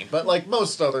girl on me. But like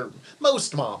most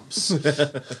moms.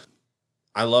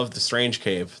 I love the Strange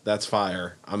Cape. That's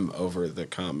fire. I'm over the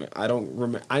comment. I don't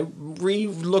remember. I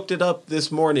re-looked it up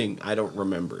this morning. I don't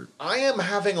remember. I am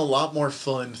having a lot more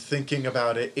fun thinking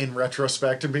about it in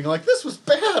retrospect and being like, this was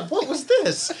bad. What was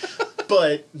this?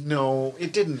 But no,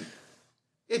 it didn't.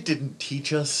 It didn't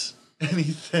teach us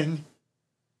anything.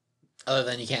 Other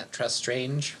than you can't trust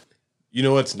Strange. You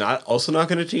know what's not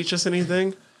going to teach us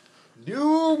anything?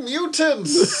 New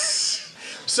Mutants!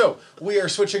 So, we are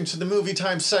switching to the movie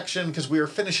time section because we are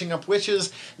finishing up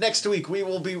Witches. Next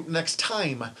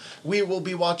time, we will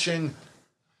be watching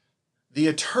the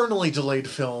eternally delayed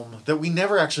film that we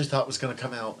never actually thought was going to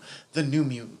come out, The New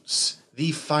Mutants,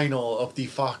 the final of the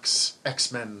Fox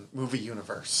X-Men movie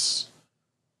universe.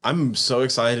 I'm so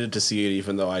excited to see it,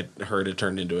 even though I heard it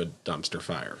turned into a dumpster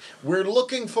fire. We're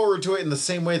looking forward to it in the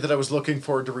same way that I was looking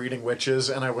forward to reading Witches,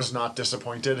 and I was not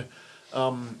disappointed.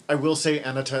 I will say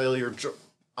Anna Taylor-Joy,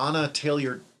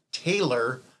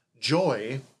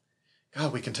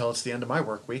 God, we can tell it's the end of my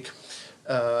work week,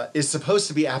 is supposed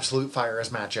to be absolute fire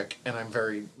as magic, and I'm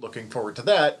very looking forward to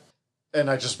that.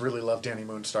 And I just really love Danny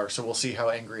Moonstar, so we'll see how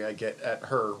angry I get at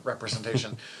her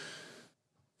representation.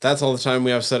 That's all the time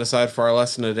we have set aside for our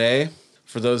lesson today.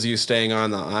 For those of you staying on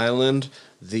the island,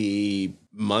 the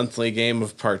monthly game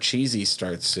of Parcheesi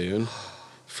starts soon.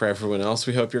 For everyone else,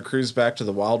 we hope your cruise back to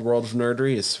the wild world of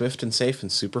nerdery is swift and safe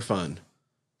and super fun.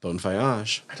 Bon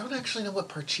voyage. I don't actually know what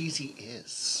Parcheesi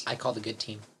is. I call the good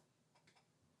team.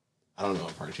 I don't know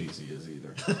what Parcheesi is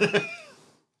either.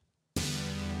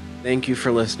 Thank you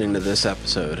for listening to this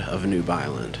episode of Noob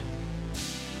Island.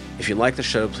 If you like the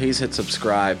show, please hit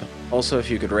subscribe. Also, if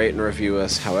you could rate and review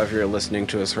us however you're listening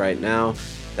to us right now,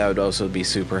 that would also be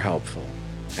super helpful.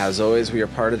 As always, we are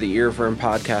part of the Earworm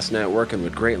Podcast Network and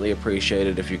would greatly appreciate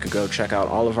it if you could go check out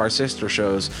all of our sister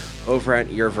shows over at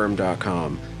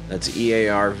earworm.com. That's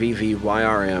EARVVYRM.com.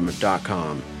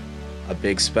 A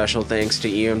big special thanks to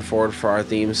Ian Ford for our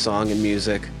theme song and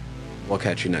music. We'll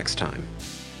catch you next time.